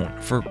was known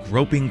for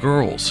groping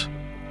girls.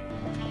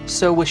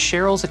 So with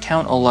Cheryl's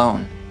account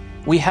alone,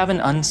 we have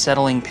an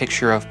unsettling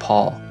picture of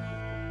Paul.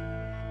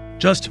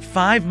 Just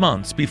 5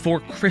 months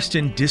before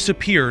Kristen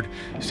disappeared,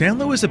 San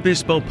Luis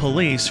Obispo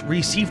police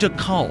received a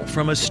call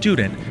from a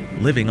student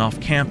living off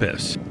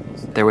campus.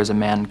 There was a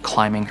man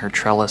climbing her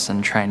trellis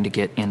and trying to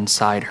get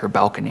inside her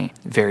balcony,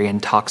 very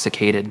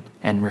intoxicated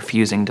and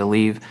refusing to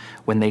leave.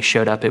 When they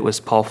showed up, it was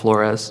Paul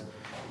Flores.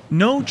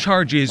 No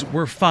charges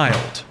were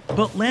filed,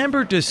 but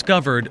Lambert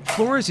discovered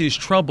Flores'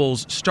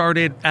 troubles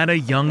started at a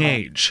young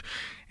age.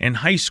 In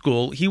high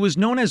school, he was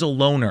known as a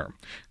loner.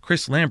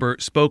 Chris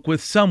Lambert spoke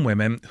with some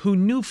women who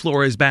knew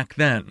Flores back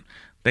then.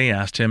 They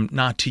asked him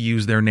not to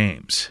use their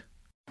names.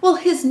 Well,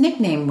 his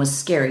nickname was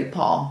Scary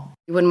Paul.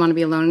 You wouldn't want to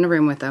be alone in a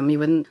room with him. You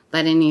wouldn't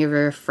let any of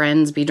your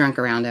friends be drunk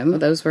around him.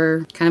 Those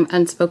were kind of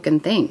unspoken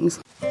things.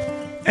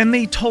 And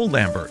they told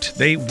Lambert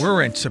they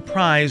weren't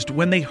surprised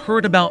when they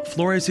heard about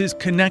Flores'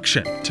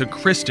 connection to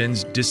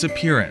Kristen's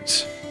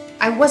disappearance.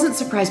 I wasn't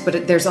surprised,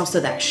 but there's also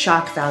that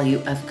shock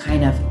value of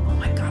kind of, oh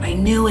my God, I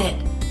knew it.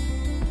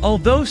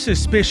 Although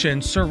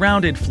suspicions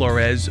surrounded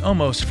Flores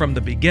almost from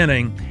the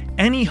beginning,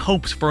 any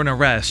hopes for an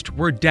arrest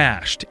were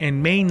dashed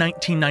in May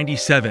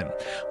 1997,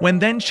 when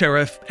then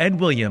Sheriff Ed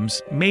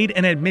Williams made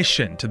an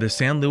admission to the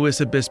San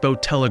Luis Obispo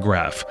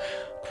Telegraph.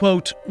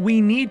 Quote, "We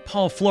need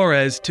Paul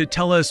Flores to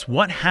tell us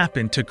what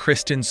happened to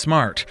Kristen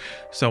Smart.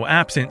 So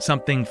absent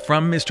something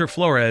from Mr.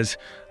 Flores,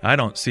 I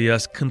don't see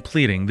us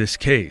completing this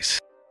case."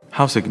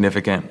 How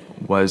significant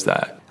was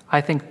that?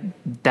 I think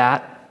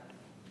that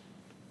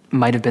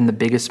might have been the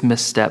biggest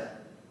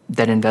misstep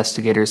that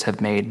investigators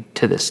have made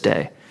to this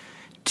day.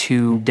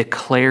 To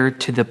declare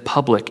to the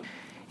public,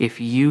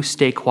 if you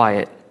stay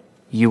quiet,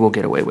 you will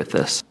get away with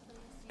this.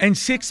 And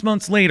 6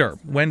 months later,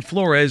 when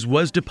Flores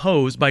was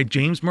deposed by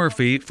James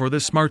Murphy for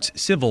the Smarts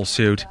civil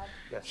suit,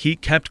 he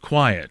kept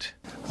quiet.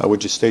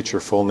 Would you state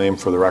your full name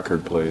for the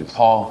record, please?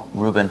 Paul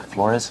Ruben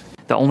Flores.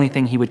 The only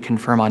thing he would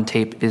confirm on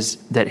tape is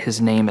that his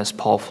name is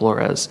Paul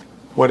Flores.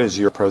 What is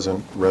your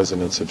present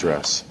residence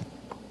address?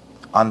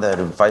 On the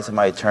advice of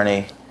my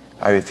attorney,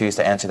 I refuse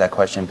to answer that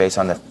question based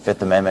on the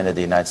Fifth Amendment of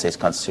the United States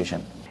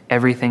Constitution.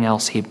 Everything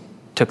else, he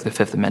took the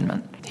Fifth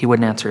Amendment. He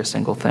wouldn't answer a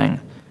single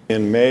thing.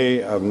 In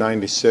May of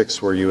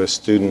 '96, were you a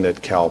student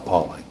at Cal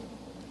Poly?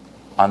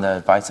 On the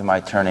advice of my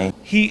attorney.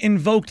 He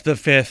invoked the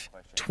Fifth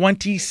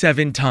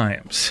 27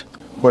 times.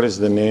 What is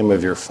the name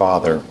of your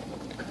father?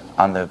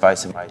 On the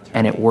advice of my attorney.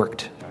 And it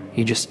worked.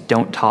 You just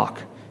don't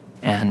talk,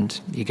 and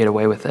you get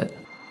away with it.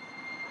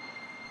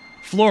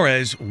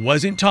 Flores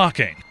wasn't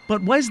talking,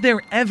 but was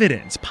there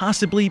evidence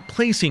possibly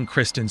placing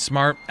Kristen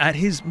Smart at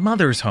his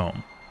mother's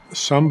home?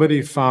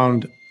 Somebody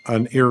found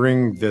an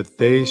earring that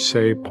they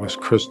say was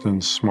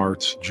Kristen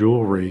Smart's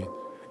jewelry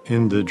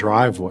in the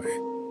driveway.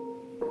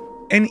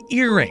 An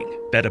earring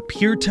that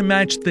appeared to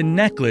match the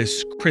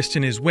necklace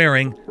Kristen is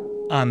wearing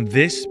on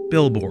this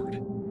billboard.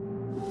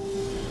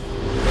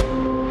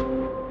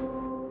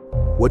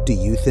 What do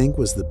you think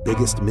was the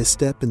biggest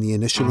misstep in the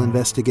initial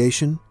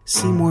investigation?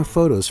 See more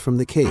photos from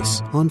the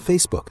case on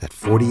Facebook at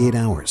 48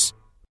 Hours.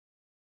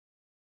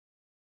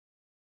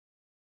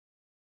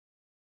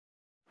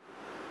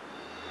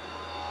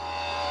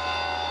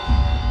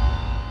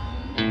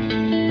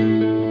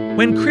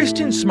 When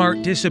Kristen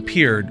Smart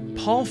disappeared,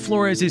 Paul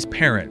Flores'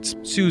 parents,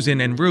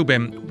 Susan and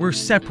Ruben, were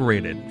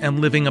separated and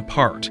living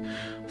apart.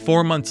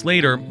 4 months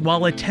later,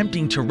 while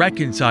attempting to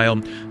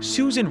reconcile,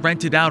 Susan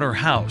rented out her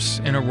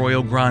house in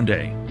Arroyo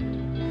Grande.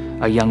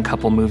 A young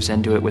couple moves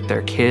into it with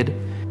their kid.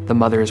 The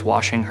mother is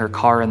washing her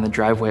car in the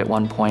driveway at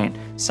one point.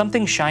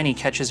 Something shiny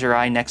catches her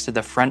eye next to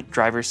the front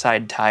driver's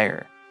side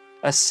tire.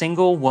 A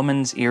single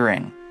woman's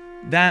earring.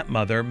 That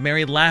mother,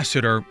 Mary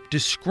Lassiter,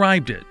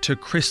 described it to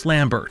Chris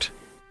Lambert.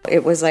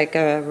 It was like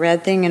a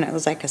red thing, and it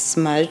was like a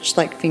smudge,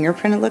 like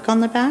fingerprint look on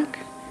the back.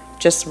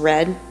 Just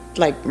red,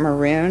 like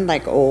maroon,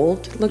 like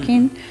old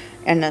looking.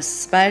 And a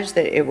smudge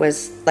that it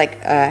was like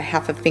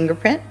half a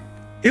fingerprint.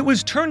 It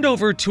was turned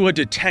over to a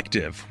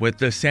detective with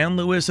the San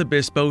Luis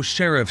Obispo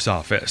Sheriff's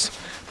Office.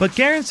 But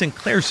Garen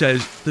Sinclair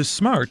says the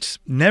Smarts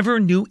never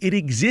knew it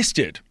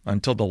existed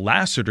until the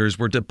Lassiters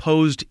were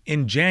deposed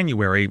in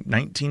January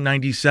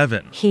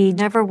 1997. He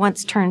never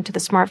once turned to the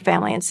Smart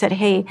family and said,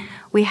 "Hey,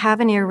 we have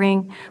an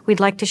earring. We'd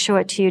like to show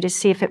it to you to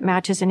see if it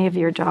matches any of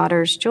your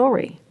daughter's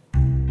jewelry."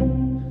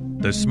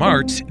 The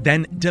Smarts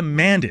then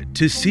demanded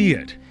to see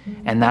it.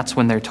 And that's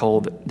when they're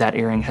told that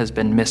earring has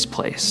been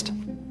misplaced.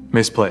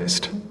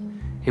 Misplaced.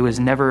 It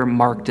was never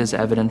marked as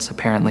evidence,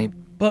 apparently.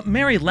 But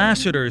Mary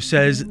Lassiter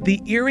says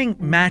the earring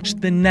matched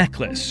the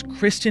necklace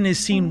Kristen is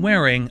seen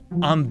wearing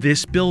on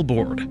this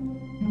billboard.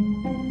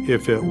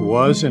 If it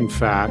was, in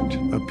fact,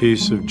 a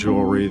piece of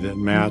jewelry that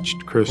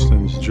matched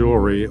Kristen's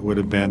jewelry, it would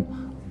have been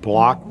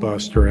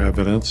blockbuster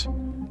evidence.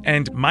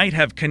 And might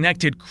have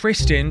connected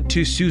Kristen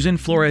to Susan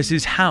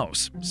Flores'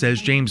 house,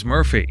 says James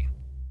Murphy.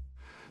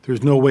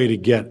 There's no way to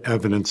get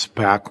evidence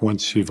back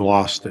once you've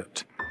lost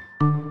it.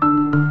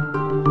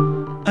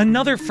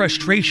 Another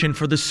frustration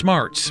for the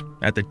Smarts.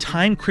 At the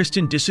time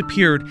Kristen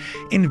disappeared,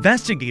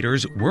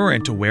 investigators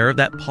weren't aware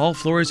that Paul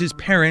Flores'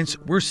 parents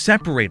were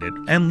separated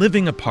and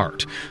living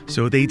apart,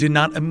 so they did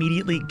not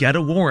immediately get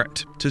a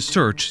warrant to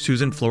search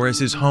Susan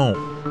Flores' home.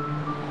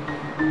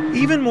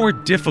 Even more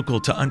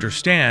difficult to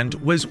understand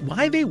was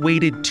why they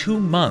waited 2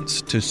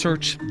 months to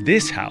search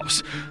this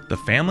house, the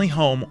family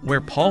home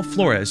where Paul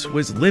Flores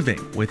was living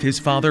with his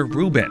father,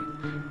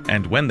 Ruben.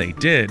 And when they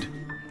did,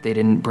 they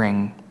didn't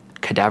bring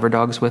cadaver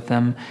dogs with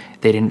them.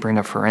 They didn't bring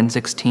a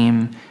forensics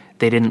team.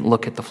 They didn't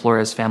look at the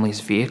Flores family's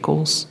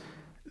vehicles.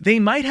 They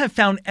might have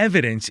found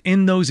evidence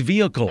in those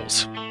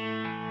vehicles.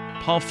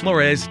 Paul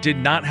Flores did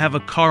not have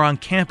a car on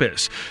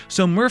campus,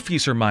 so Murphy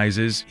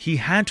surmises he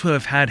had to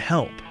have had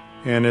help.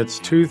 And it's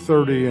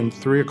 2:30 and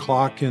 3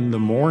 o'clock in the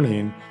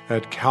morning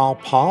at Cal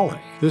Poly.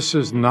 This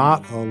is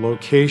not a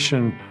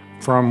location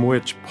from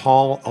which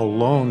Paul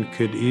alone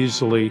could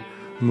easily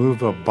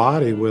move a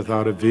body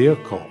without a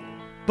vehicle.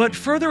 But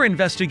further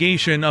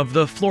investigation of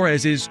the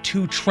Flores'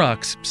 2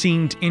 trucks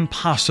seemed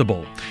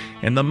impossible.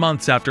 In the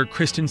months after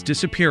Kristen's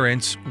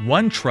disappearance,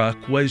 one truck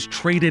was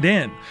traded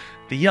in.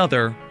 The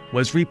other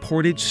was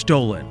reported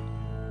stolen.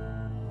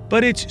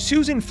 But it's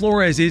Susan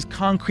Flores'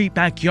 concrete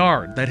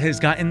backyard that has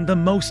gotten the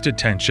most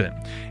attention.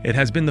 It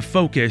has been the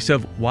focus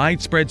of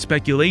widespread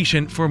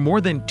speculation for more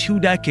than 2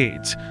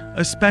 decades,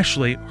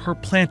 especially her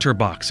planter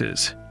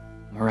boxes.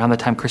 Around the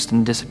time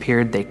Kristen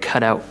disappeared, they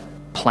cut out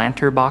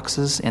planter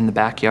boxes in the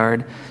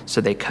backyard.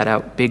 So they cut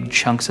out big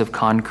chunks of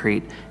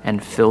concrete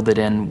and filled it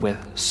in with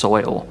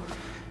soil.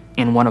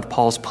 In one of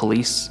Paul's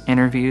police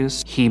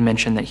interviews, he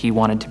mentioned that he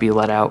wanted to be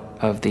let out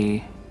of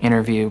the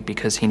interview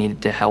because he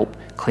needed to help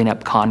clean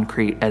up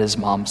concrete at his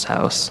mom's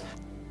house.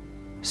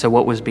 So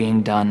what was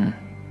being done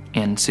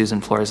in Susan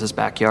Flores'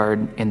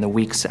 backyard in the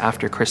weeks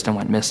after Kristen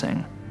went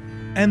missing?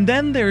 And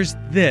then there's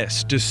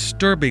this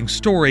disturbing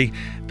story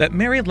that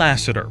Mary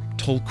Lassiter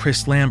told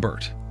Chris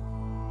Lambert.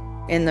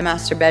 In the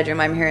master bedroom,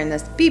 I'm hearing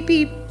this beep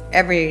beep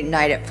every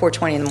night at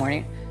 4:20 in the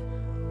morning.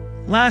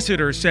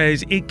 Lassiter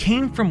says it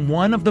came from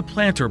one of the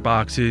planter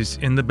boxes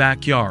in the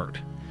backyard.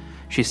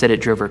 She said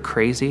it drove her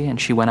crazy, and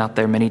she went out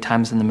there many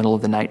times in the middle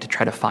of the night to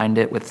try to find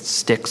it with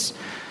sticks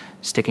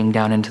sticking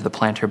down into the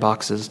planter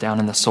boxes, down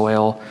in the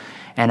soil.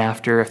 And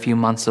after a few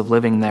months of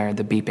living there,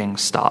 the beeping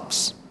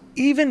stops.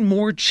 Even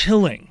more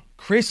chilling,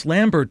 Chris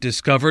Lambert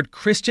discovered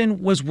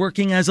Kristen was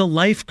working as a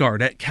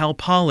lifeguard at Cal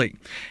Poly,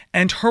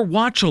 and her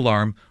watch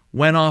alarm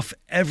went off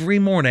every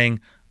morning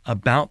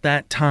about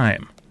that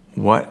time.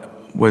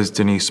 What was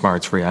Denise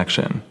Smart's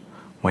reaction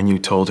when you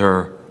told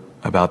her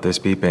about this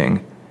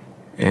beeping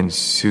in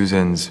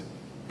Susan's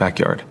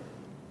backyard?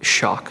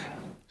 Shock.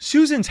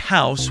 Susan's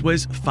house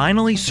was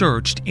finally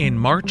searched in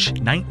March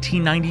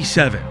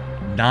 1997,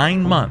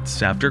 9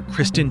 months after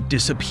Kristen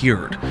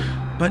disappeared,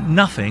 but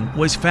nothing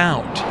was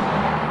found.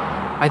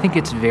 I think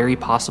it's very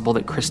possible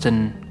that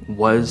Kristen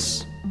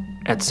was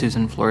at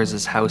Susan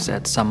Flores' house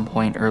at some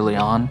point early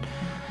on.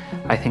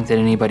 I think that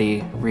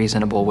anybody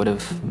reasonable would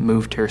have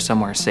moved her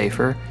somewhere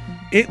safer.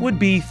 It would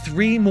be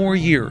 3 more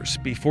years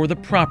before the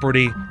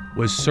property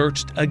was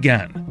searched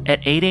again.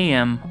 At 8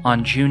 a.m.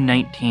 on June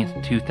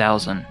 19th,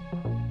 2000,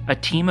 a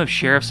team of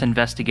sheriff's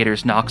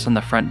investigators knocks on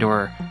the front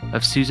door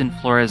of Susan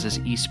Flores'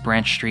 East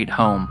Branch Street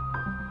home.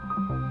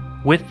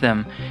 With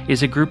them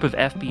is a group of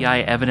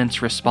FBI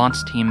evidence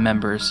response team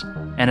members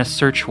and a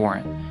search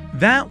warrant.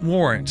 That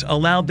warrant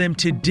allowed them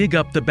to dig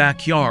up the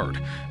backyard,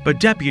 but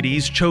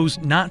deputies chose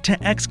not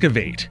to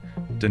excavate.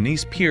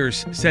 Denise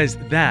Pierce says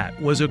that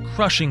was a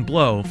crushing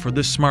blow for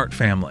the Smart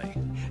family.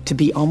 To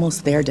be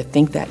almost there, to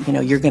think that,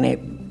 you're going to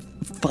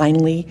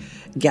finally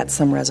get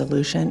some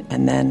resolution,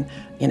 and then,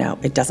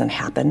 it doesn't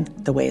happen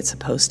the way it's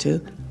supposed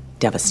to,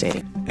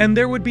 devastating. And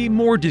there would be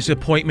more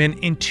disappointment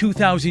in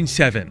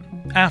 2007.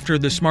 After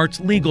the Smart's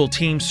legal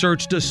team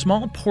searched a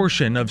small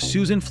portion of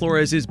Susan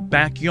Flores'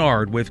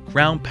 backyard with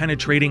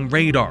ground-penetrating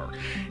radar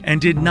and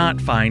did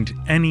not find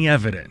any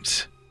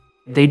evidence.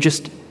 They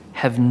just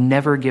have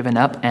never given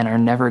up and are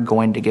never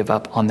going to give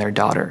up on their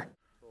daughter.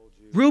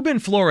 Ruben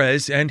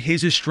Flores and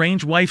his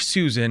estranged wife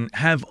Susan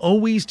have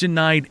always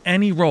denied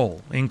any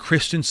role in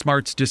Kristen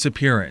Smart's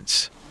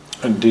disappearance.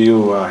 And do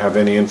you have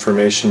any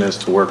information as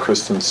to where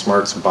Kristen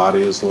Smart's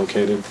body is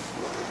located?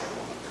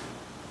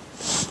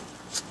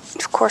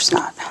 Of course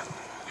not.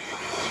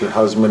 Does your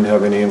husband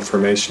have any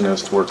information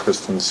as to where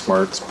Kristen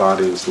Smart's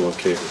body is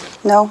located?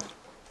 No.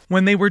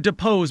 When they were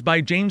deposed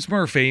by James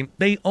Murphy,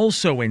 they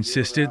also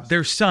insisted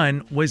their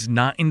son was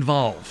not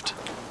involved.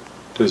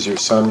 Does your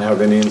son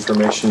have any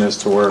information as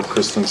to where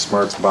Kristen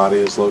Smart's body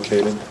is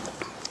located?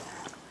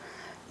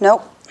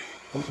 Nope.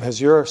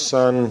 Has your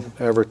son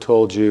ever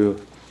told you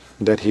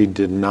that he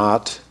did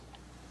not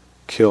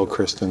kill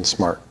Kristen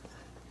Smart?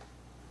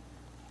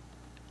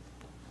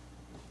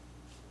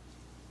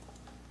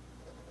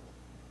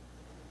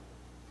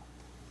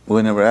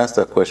 We never asked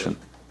that question.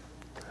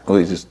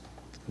 We just,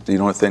 do you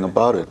know anything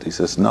about it? He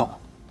says no.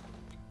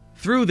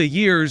 Through the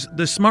years,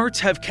 the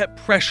Smarts have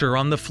kept pressure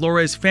on the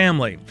Flores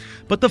family,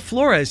 but the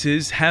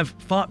Floreses have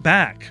fought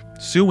back,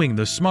 suing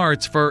the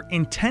Smarts for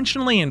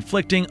intentionally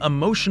inflicting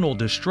emotional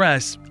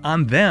distress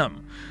on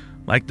them.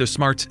 Like the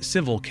Smarts'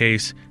 civil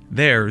case,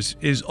 theirs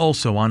is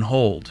also on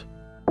hold.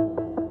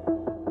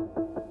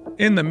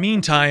 In the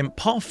meantime,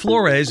 Paul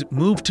Flores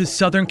moved to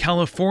Southern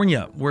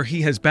California, where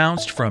he has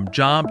bounced from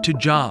job to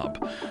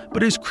job.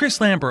 But as Chris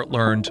Lambert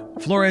learned,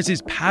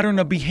 Flores' pattern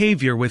of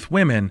behavior with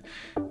women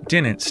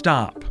didn't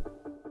stop.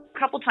 A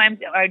couple times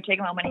I would take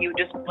him home and he would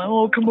just,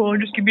 oh, come on,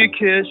 just give me a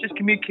kiss, just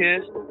give me a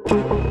kiss.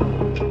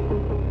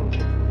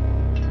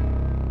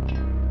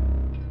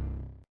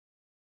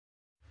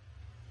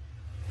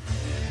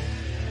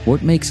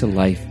 What makes a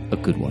life a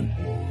good one?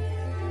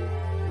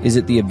 Is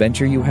it the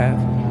adventure you have?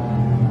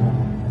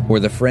 Or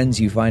the friends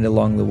you find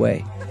along the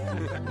way?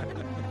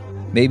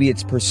 Maybe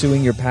it's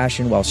pursuing your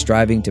passion while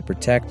striving to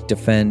protect,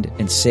 defend,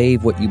 and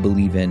save what you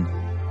believe in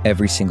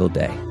every single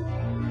day.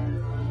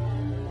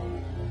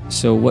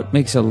 So what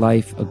makes a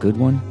life a good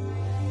one?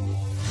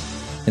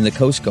 In the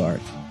Coast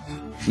Guard,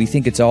 we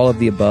think it's all of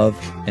the above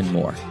and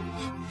more.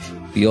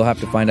 But you'll have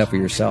to find out for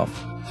yourself.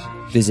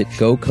 Visit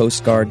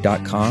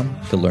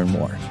gocoastguard.com to learn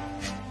more.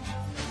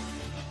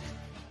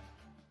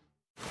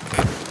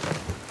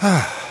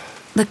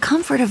 The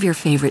comfort of your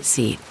favorite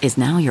seat is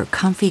now your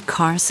comfy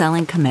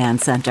car-selling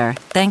command center,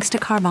 thanks to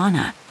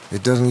Carvana.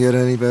 It doesn't get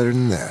any better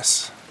than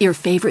this. Your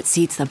favorite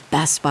seat's the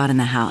best spot in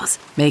the house.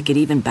 Make it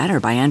even better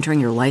by entering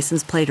your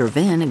license plate or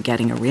VIN and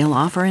getting a real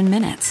offer in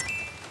minutes.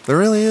 There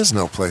really is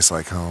no place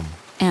like home.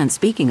 And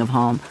speaking of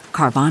home,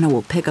 Carvana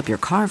will pick up your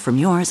car from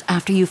yours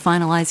after you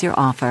finalize your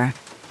offer.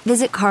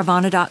 Visit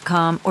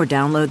Carvana.com or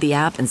download the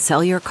app and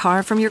sell your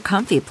car from your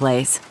comfy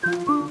place.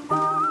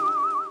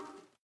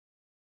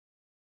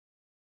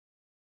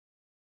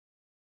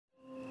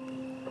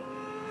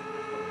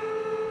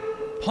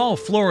 Paul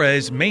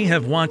Flores may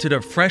have wanted a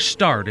fresh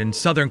start in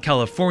Southern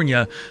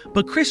California,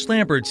 but Chris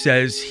Lambert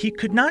says he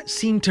could not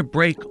seem to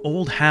break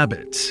old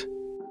habits.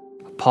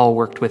 Paul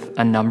worked with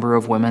a number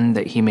of women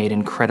that he made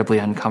incredibly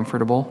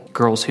uncomfortable,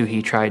 girls who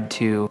he tried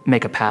to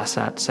make a pass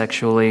at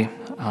sexually,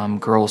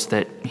 girls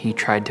that he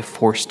tried to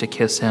force to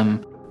kiss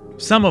him.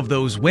 Some of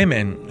those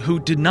women, who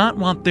did not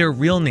want their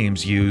real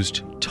names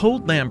used,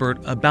 told Lambert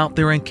about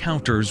their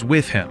encounters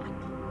with him.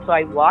 So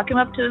I walk him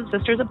up to his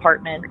sister's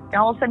apartment, and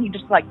all of a sudden he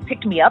just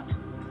picked me up,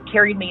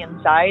 carried me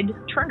inside,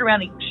 turned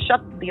around, he shut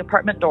the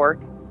apartment door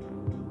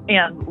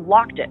and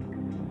locked it.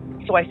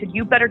 So I said,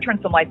 you better turn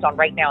some lights on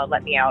right now and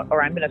let me out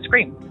or I'm going to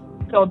scream.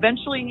 So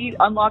eventually he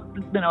unlocked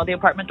the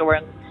apartment door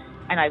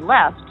and I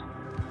left.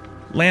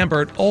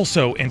 Lambert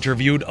also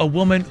interviewed a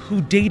woman who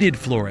dated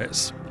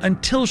Flores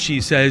until she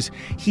says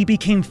he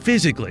became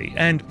physically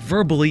and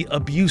verbally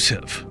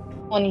abusive.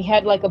 When he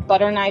had a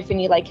butter knife and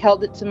he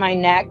held it to my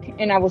neck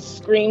and I was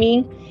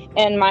screaming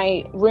and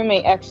my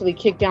roommate actually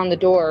kicked down the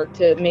door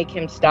to make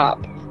him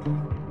stop.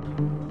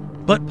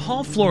 But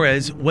Paul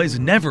Flores was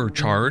never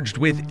charged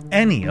with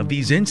any of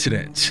these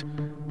incidents.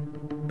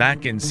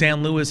 Back in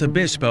San Luis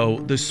Obispo,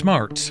 the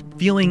Smarts,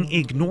 feeling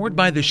ignored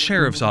by the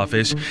sheriff's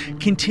office,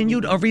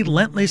 continued a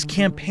relentless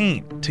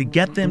campaign to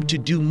get them to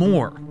do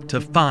more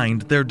to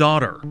find their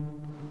daughter.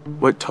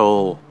 What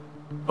toll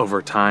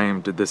over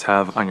time did this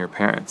have on your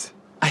parents?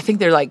 I think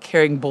they're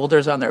carrying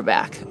boulders on their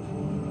back.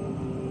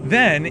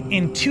 Then,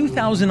 in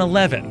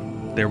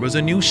 2011, there was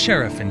a new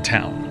sheriff in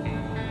town.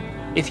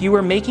 If you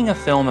were making a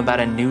film about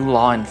a new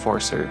law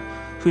enforcer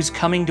who's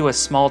coming to a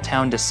small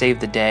town to save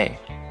the day,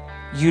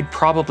 you'd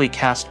probably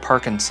cast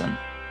Parkinson.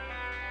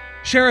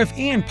 Sheriff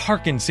Ian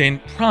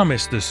Parkinson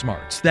promised the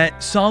Smarts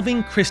that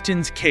solving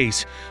Kristen's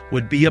case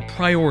would be a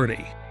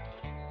priority.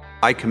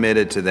 I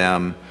committed to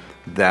them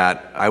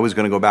that I was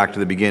going to go back to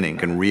the beginning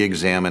and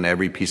re-examine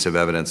every piece of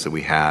evidence that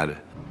we had.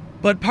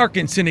 But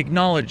Parkinson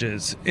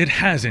acknowledges it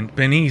hasn't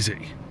been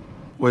easy.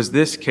 Was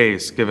this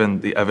case,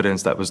 given the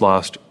evidence that was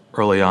lost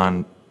early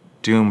on,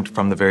 doomed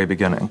from the very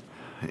beginning?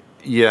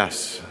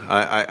 Yes.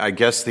 I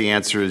guess the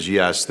answer is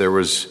yes. There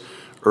was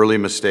early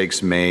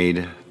mistakes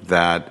made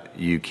that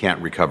you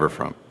can't recover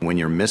from when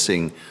you're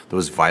missing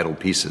those vital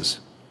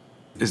pieces.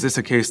 Is this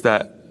a case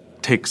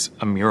that takes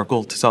a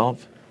miracle to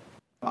solve?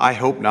 I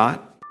hope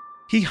not.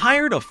 He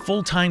hired a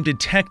full-time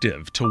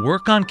detective to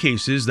work on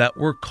cases that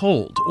were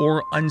cold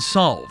or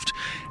unsolved.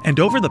 And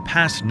over the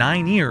past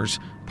 9 years,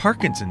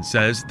 Parkinson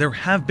says there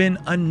have been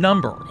a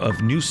number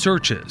of new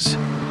searches,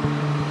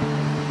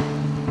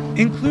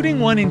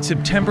 including one in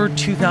September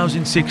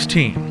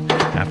 2016.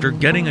 After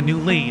getting a new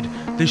lead,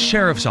 the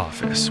sheriff's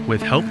office,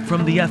 with help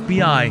from the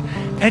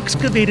FBI,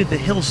 excavated the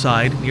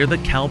hillside near the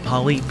Cal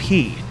Poly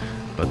P,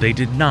 but they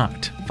did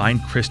not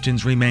find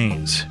Kristen's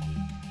remains.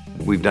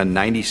 We've done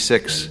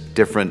 96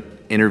 different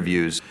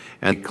interviews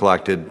and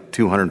collected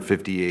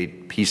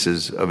 258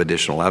 pieces of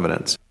additional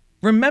evidence.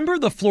 Remember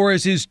the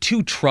Flores'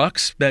 2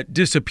 trucks that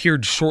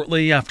disappeared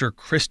shortly after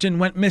Kristen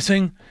went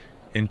missing?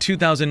 In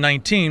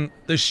 2019,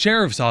 the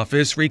sheriff's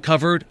office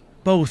recovered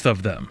both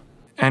of them.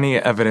 Any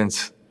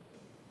evidence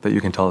that you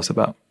can tell us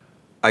about?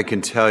 I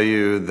can tell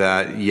you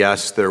that,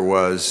 yes, there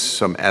was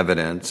some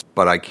evidence,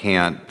 but I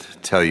can't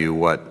tell you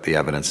what the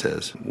evidence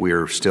is.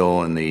 We're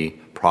still in the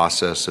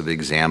process of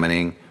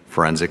examining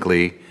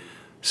forensically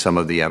some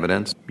of the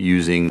evidence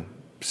using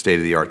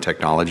state-of-the-art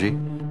technology.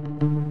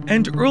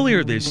 And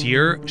earlier this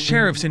year,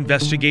 sheriff's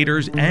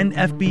investigators and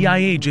FBI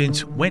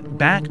agents went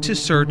back to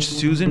search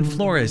Susan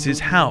Flores'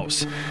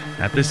 house.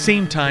 At the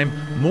same time,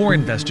 more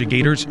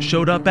investigators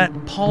showed up at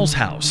Paul's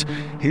house,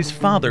 his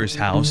father's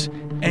house,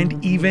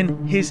 and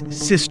even his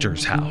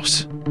sister's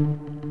house.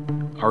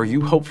 Are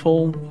you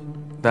hopeful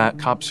that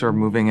cops are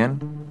moving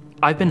in?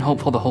 I've been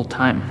hopeful the whole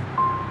time.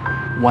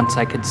 Once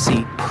I could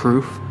see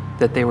proof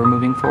that they were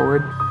moving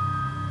forward,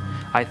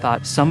 I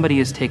thought somebody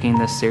is taking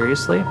this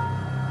seriously,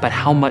 but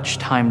how much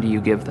time do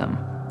you give them?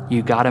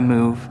 You gotta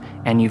move,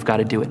 and you've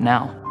gotta do it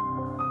now.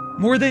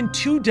 More than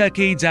 2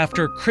 decades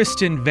after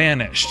Kristen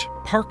vanished,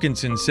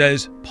 Parkinson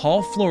says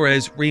Paul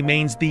Flores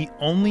remains the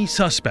only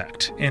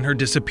suspect in her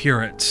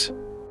disappearance.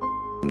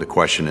 The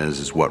question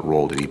is what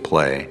role did he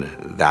play?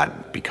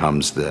 That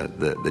becomes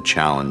the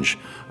challenge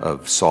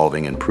of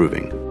solving and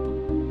proving.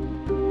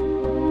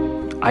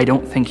 I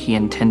don't think he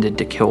intended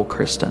to kill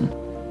Kristen.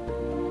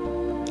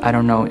 I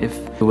don't know if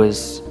it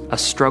was a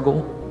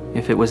struggle,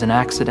 if it was an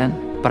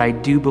accident, but I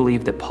do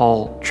believe that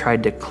Paul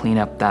tried to clean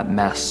up that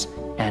mess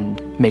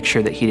and make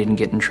sure that he didn't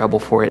get in trouble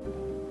for it.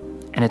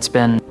 And it's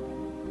been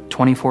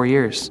 24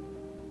 years.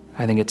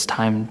 I think it's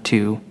time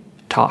to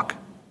talk.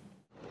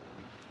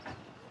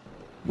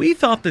 We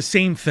thought the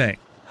same thing.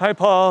 Hi,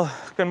 Paul.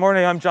 Good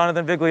morning. I'm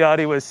Jonathan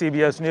Vigliotti with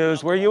CBS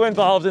News. Were you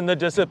involved in the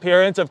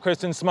disappearance of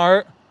Kristen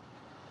Smart?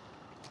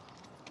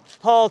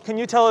 Paul, can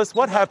you tell us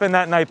what happened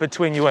that night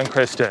between you and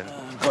Kristen?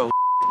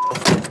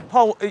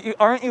 Paul,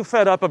 aren't you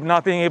fed up of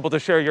not being able to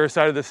share your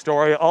side of the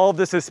story? All of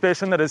the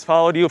suspicion that has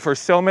followed you for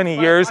so many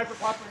years.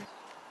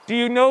 Do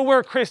you know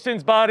where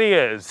Kristen's body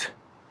is?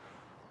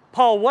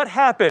 Paul, what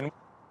happened?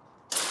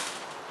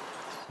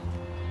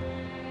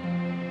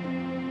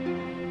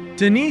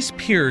 Denise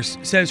Pierce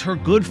says her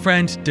good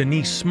friend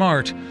Denise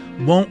Smart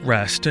won't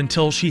rest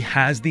until she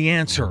has the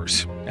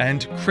answers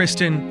and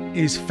Kristen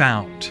is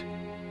found.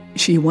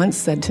 She once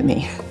said to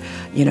me,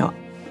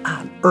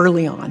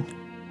 early on,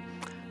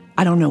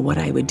 I don't know what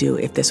I would do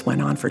if this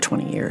went on for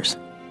 20 years.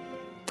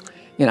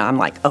 I'm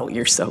like, oh,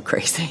 you're so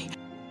crazy.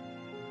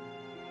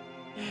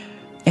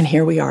 And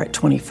here we are at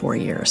 24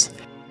 years.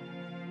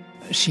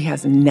 She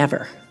has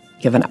never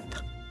given up.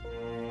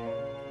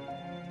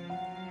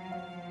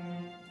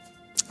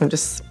 I'm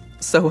just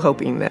so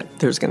hoping that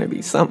there's going to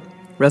be some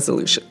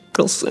resolution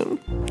real soon.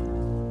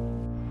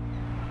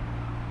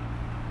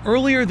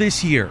 Earlier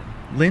this year,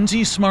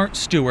 Lindsay Smart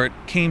Stewart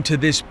came to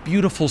this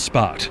beautiful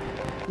spot.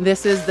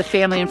 This is the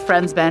family and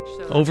friends bench.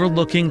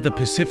 Overlooking the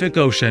Pacific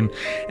Ocean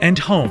and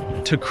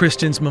home to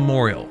Kristen's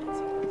memorial.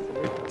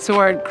 So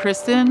we're at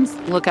Kristen's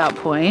lookout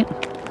point.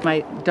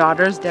 My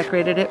daughters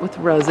decorated it with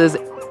roses.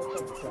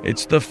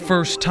 It's the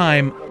first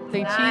time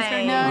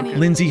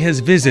Lindsay has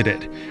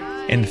visited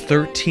in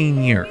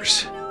 13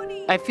 years.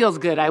 It feels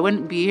good. I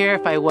wouldn't be here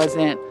if I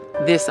wasn't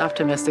this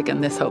optimistic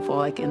and this hopeful,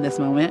 like in this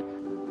moment.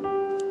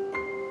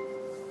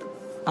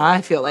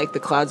 I feel like the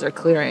clouds are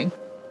clearing.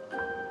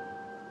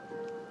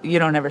 You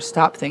don't ever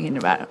stop thinking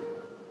about it.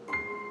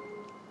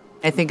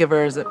 I think of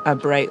her as a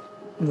bright,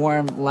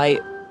 warm light.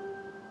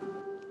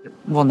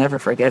 We'll never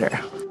forget her.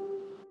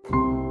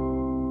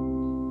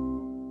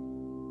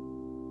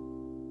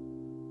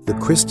 The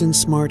Kristen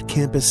Smart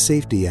Campus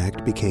Safety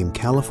Act became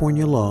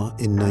California law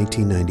in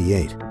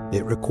 1998.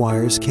 It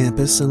requires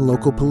campus and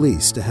local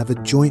police to have a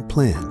joint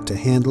plan to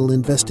handle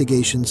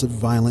investigations of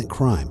violent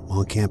crime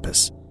on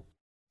campus.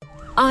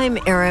 I'm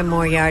Erin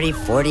Moriarty,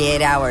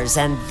 48 Hours,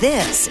 and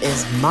this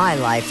is My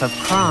Life of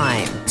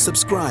Crime.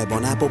 Subscribe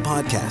on Apple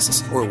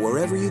Podcasts or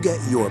wherever you get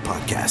your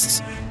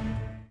podcasts.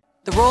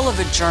 The role of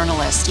a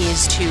journalist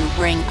is to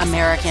bring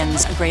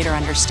Americans a greater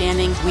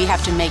understanding. We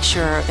have to make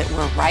sure that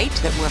we're right,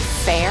 that we're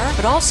fair,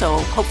 but also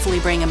hopefully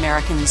bring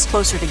Americans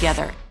closer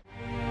together.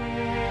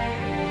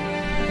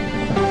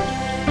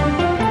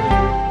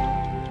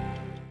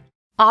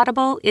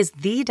 Audible is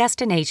the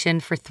destination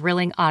for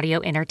thrilling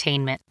audio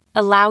entertainment.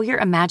 Allow your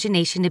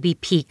imagination to be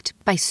piqued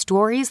by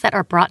stories that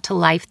are brought to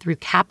life through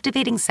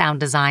captivating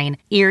sound design,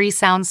 eerie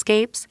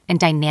soundscapes, and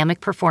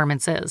dynamic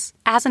performances.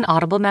 As an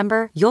Audible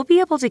member, you'll be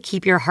able to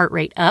keep your heart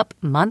rate up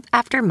month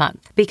after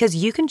month because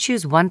you can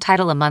choose one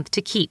title a month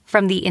to keep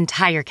from the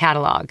entire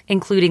catalog,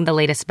 including the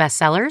latest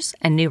bestsellers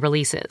and new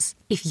releases.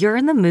 If you're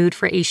in the mood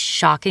for a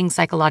shocking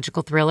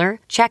psychological thriller,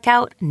 check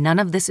out None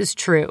of This Is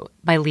True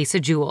by Lisa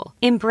Jewell.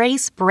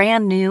 Embrace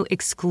brand new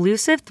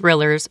exclusive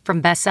thrillers from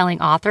best-selling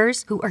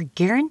authors who are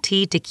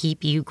guaranteed to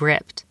keep you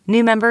gripped.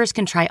 New members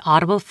can try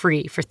Audible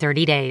free for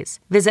 30 days.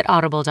 Visit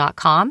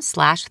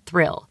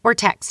audible.com/thrill or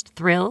text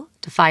thrill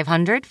to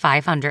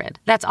 500-500.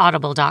 That's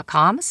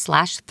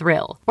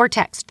audible.com/thrill or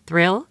text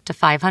thrill to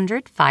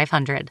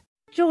 500-500.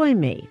 Join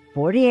me,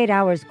 48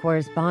 Hours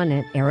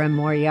correspondent Erin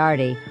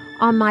Moriarty,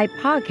 on my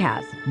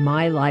podcast,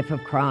 My Life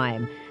of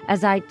Crime,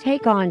 as I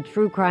take on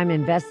true crime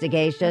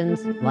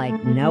investigations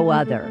like no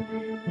other.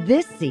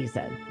 This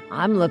season,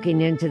 I'm looking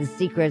into the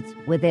secrets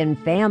within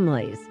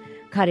families,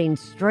 cutting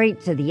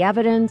straight to the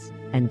evidence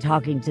and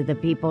talking to the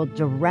people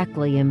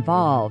directly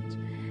involved.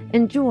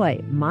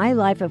 Enjoy My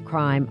Life of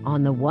Crime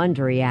on the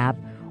Wondery app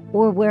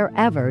or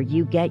wherever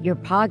you get your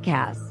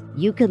podcasts.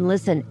 You can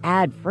listen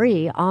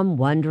ad-free on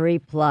Wondery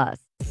Plus.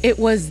 It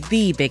was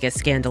the biggest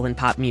scandal in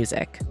pop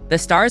music. The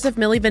stars of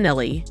Milli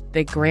Vanilli,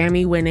 the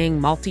Grammy-winning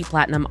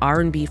multi-platinum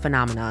R&B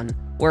phenomenon,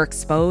 were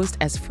exposed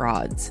as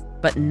frauds.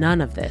 But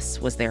none of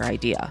this was their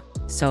idea.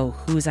 So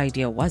whose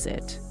idea was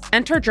it?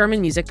 Enter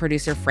German music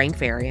producer Frank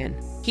Farian.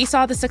 He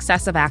saw the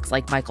success of acts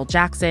like Michael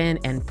Jackson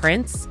and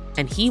Prince,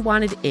 and he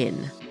wanted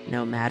in,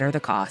 no matter the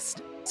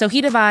cost. So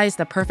he devised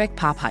the perfect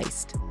pop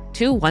heist.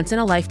 Two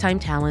once-in-a-lifetime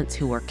talents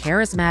who were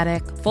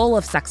charismatic, full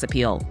of sex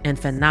appeal, and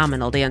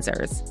phenomenal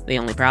dancers. The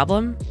only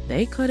problem?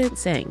 They couldn't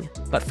sing.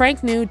 But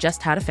Frank knew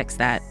just how to fix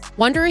that.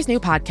 Wondery's new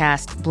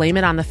podcast, Blame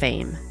It on the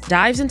Fame,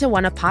 dives into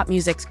one of pop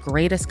music's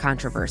greatest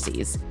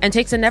controversies and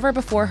takes a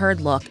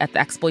never-before-heard look at the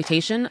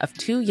exploitation of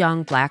two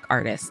young Black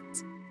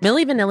artists.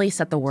 Milli Vanilli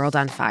set the world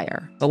on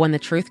fire, but when the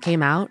truth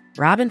came out,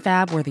 Rob and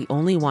Fab were the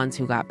only ones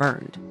who got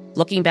burned.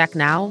 Looking back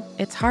now,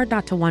 it's hard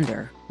not to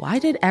wonder, why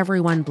did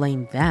everyone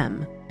blame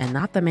them and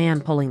not the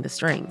man pulling the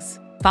strings?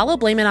 Follow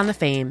Blame It on the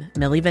Fame,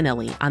 Milli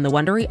Vanilli, on the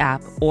Wondery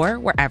app or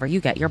wherever you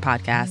get your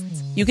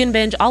podcasts. You can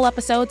binge all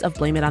episodes of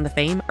Blame It on the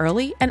Fame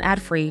early and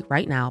ad-free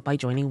right now by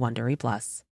joining Wondery Plus.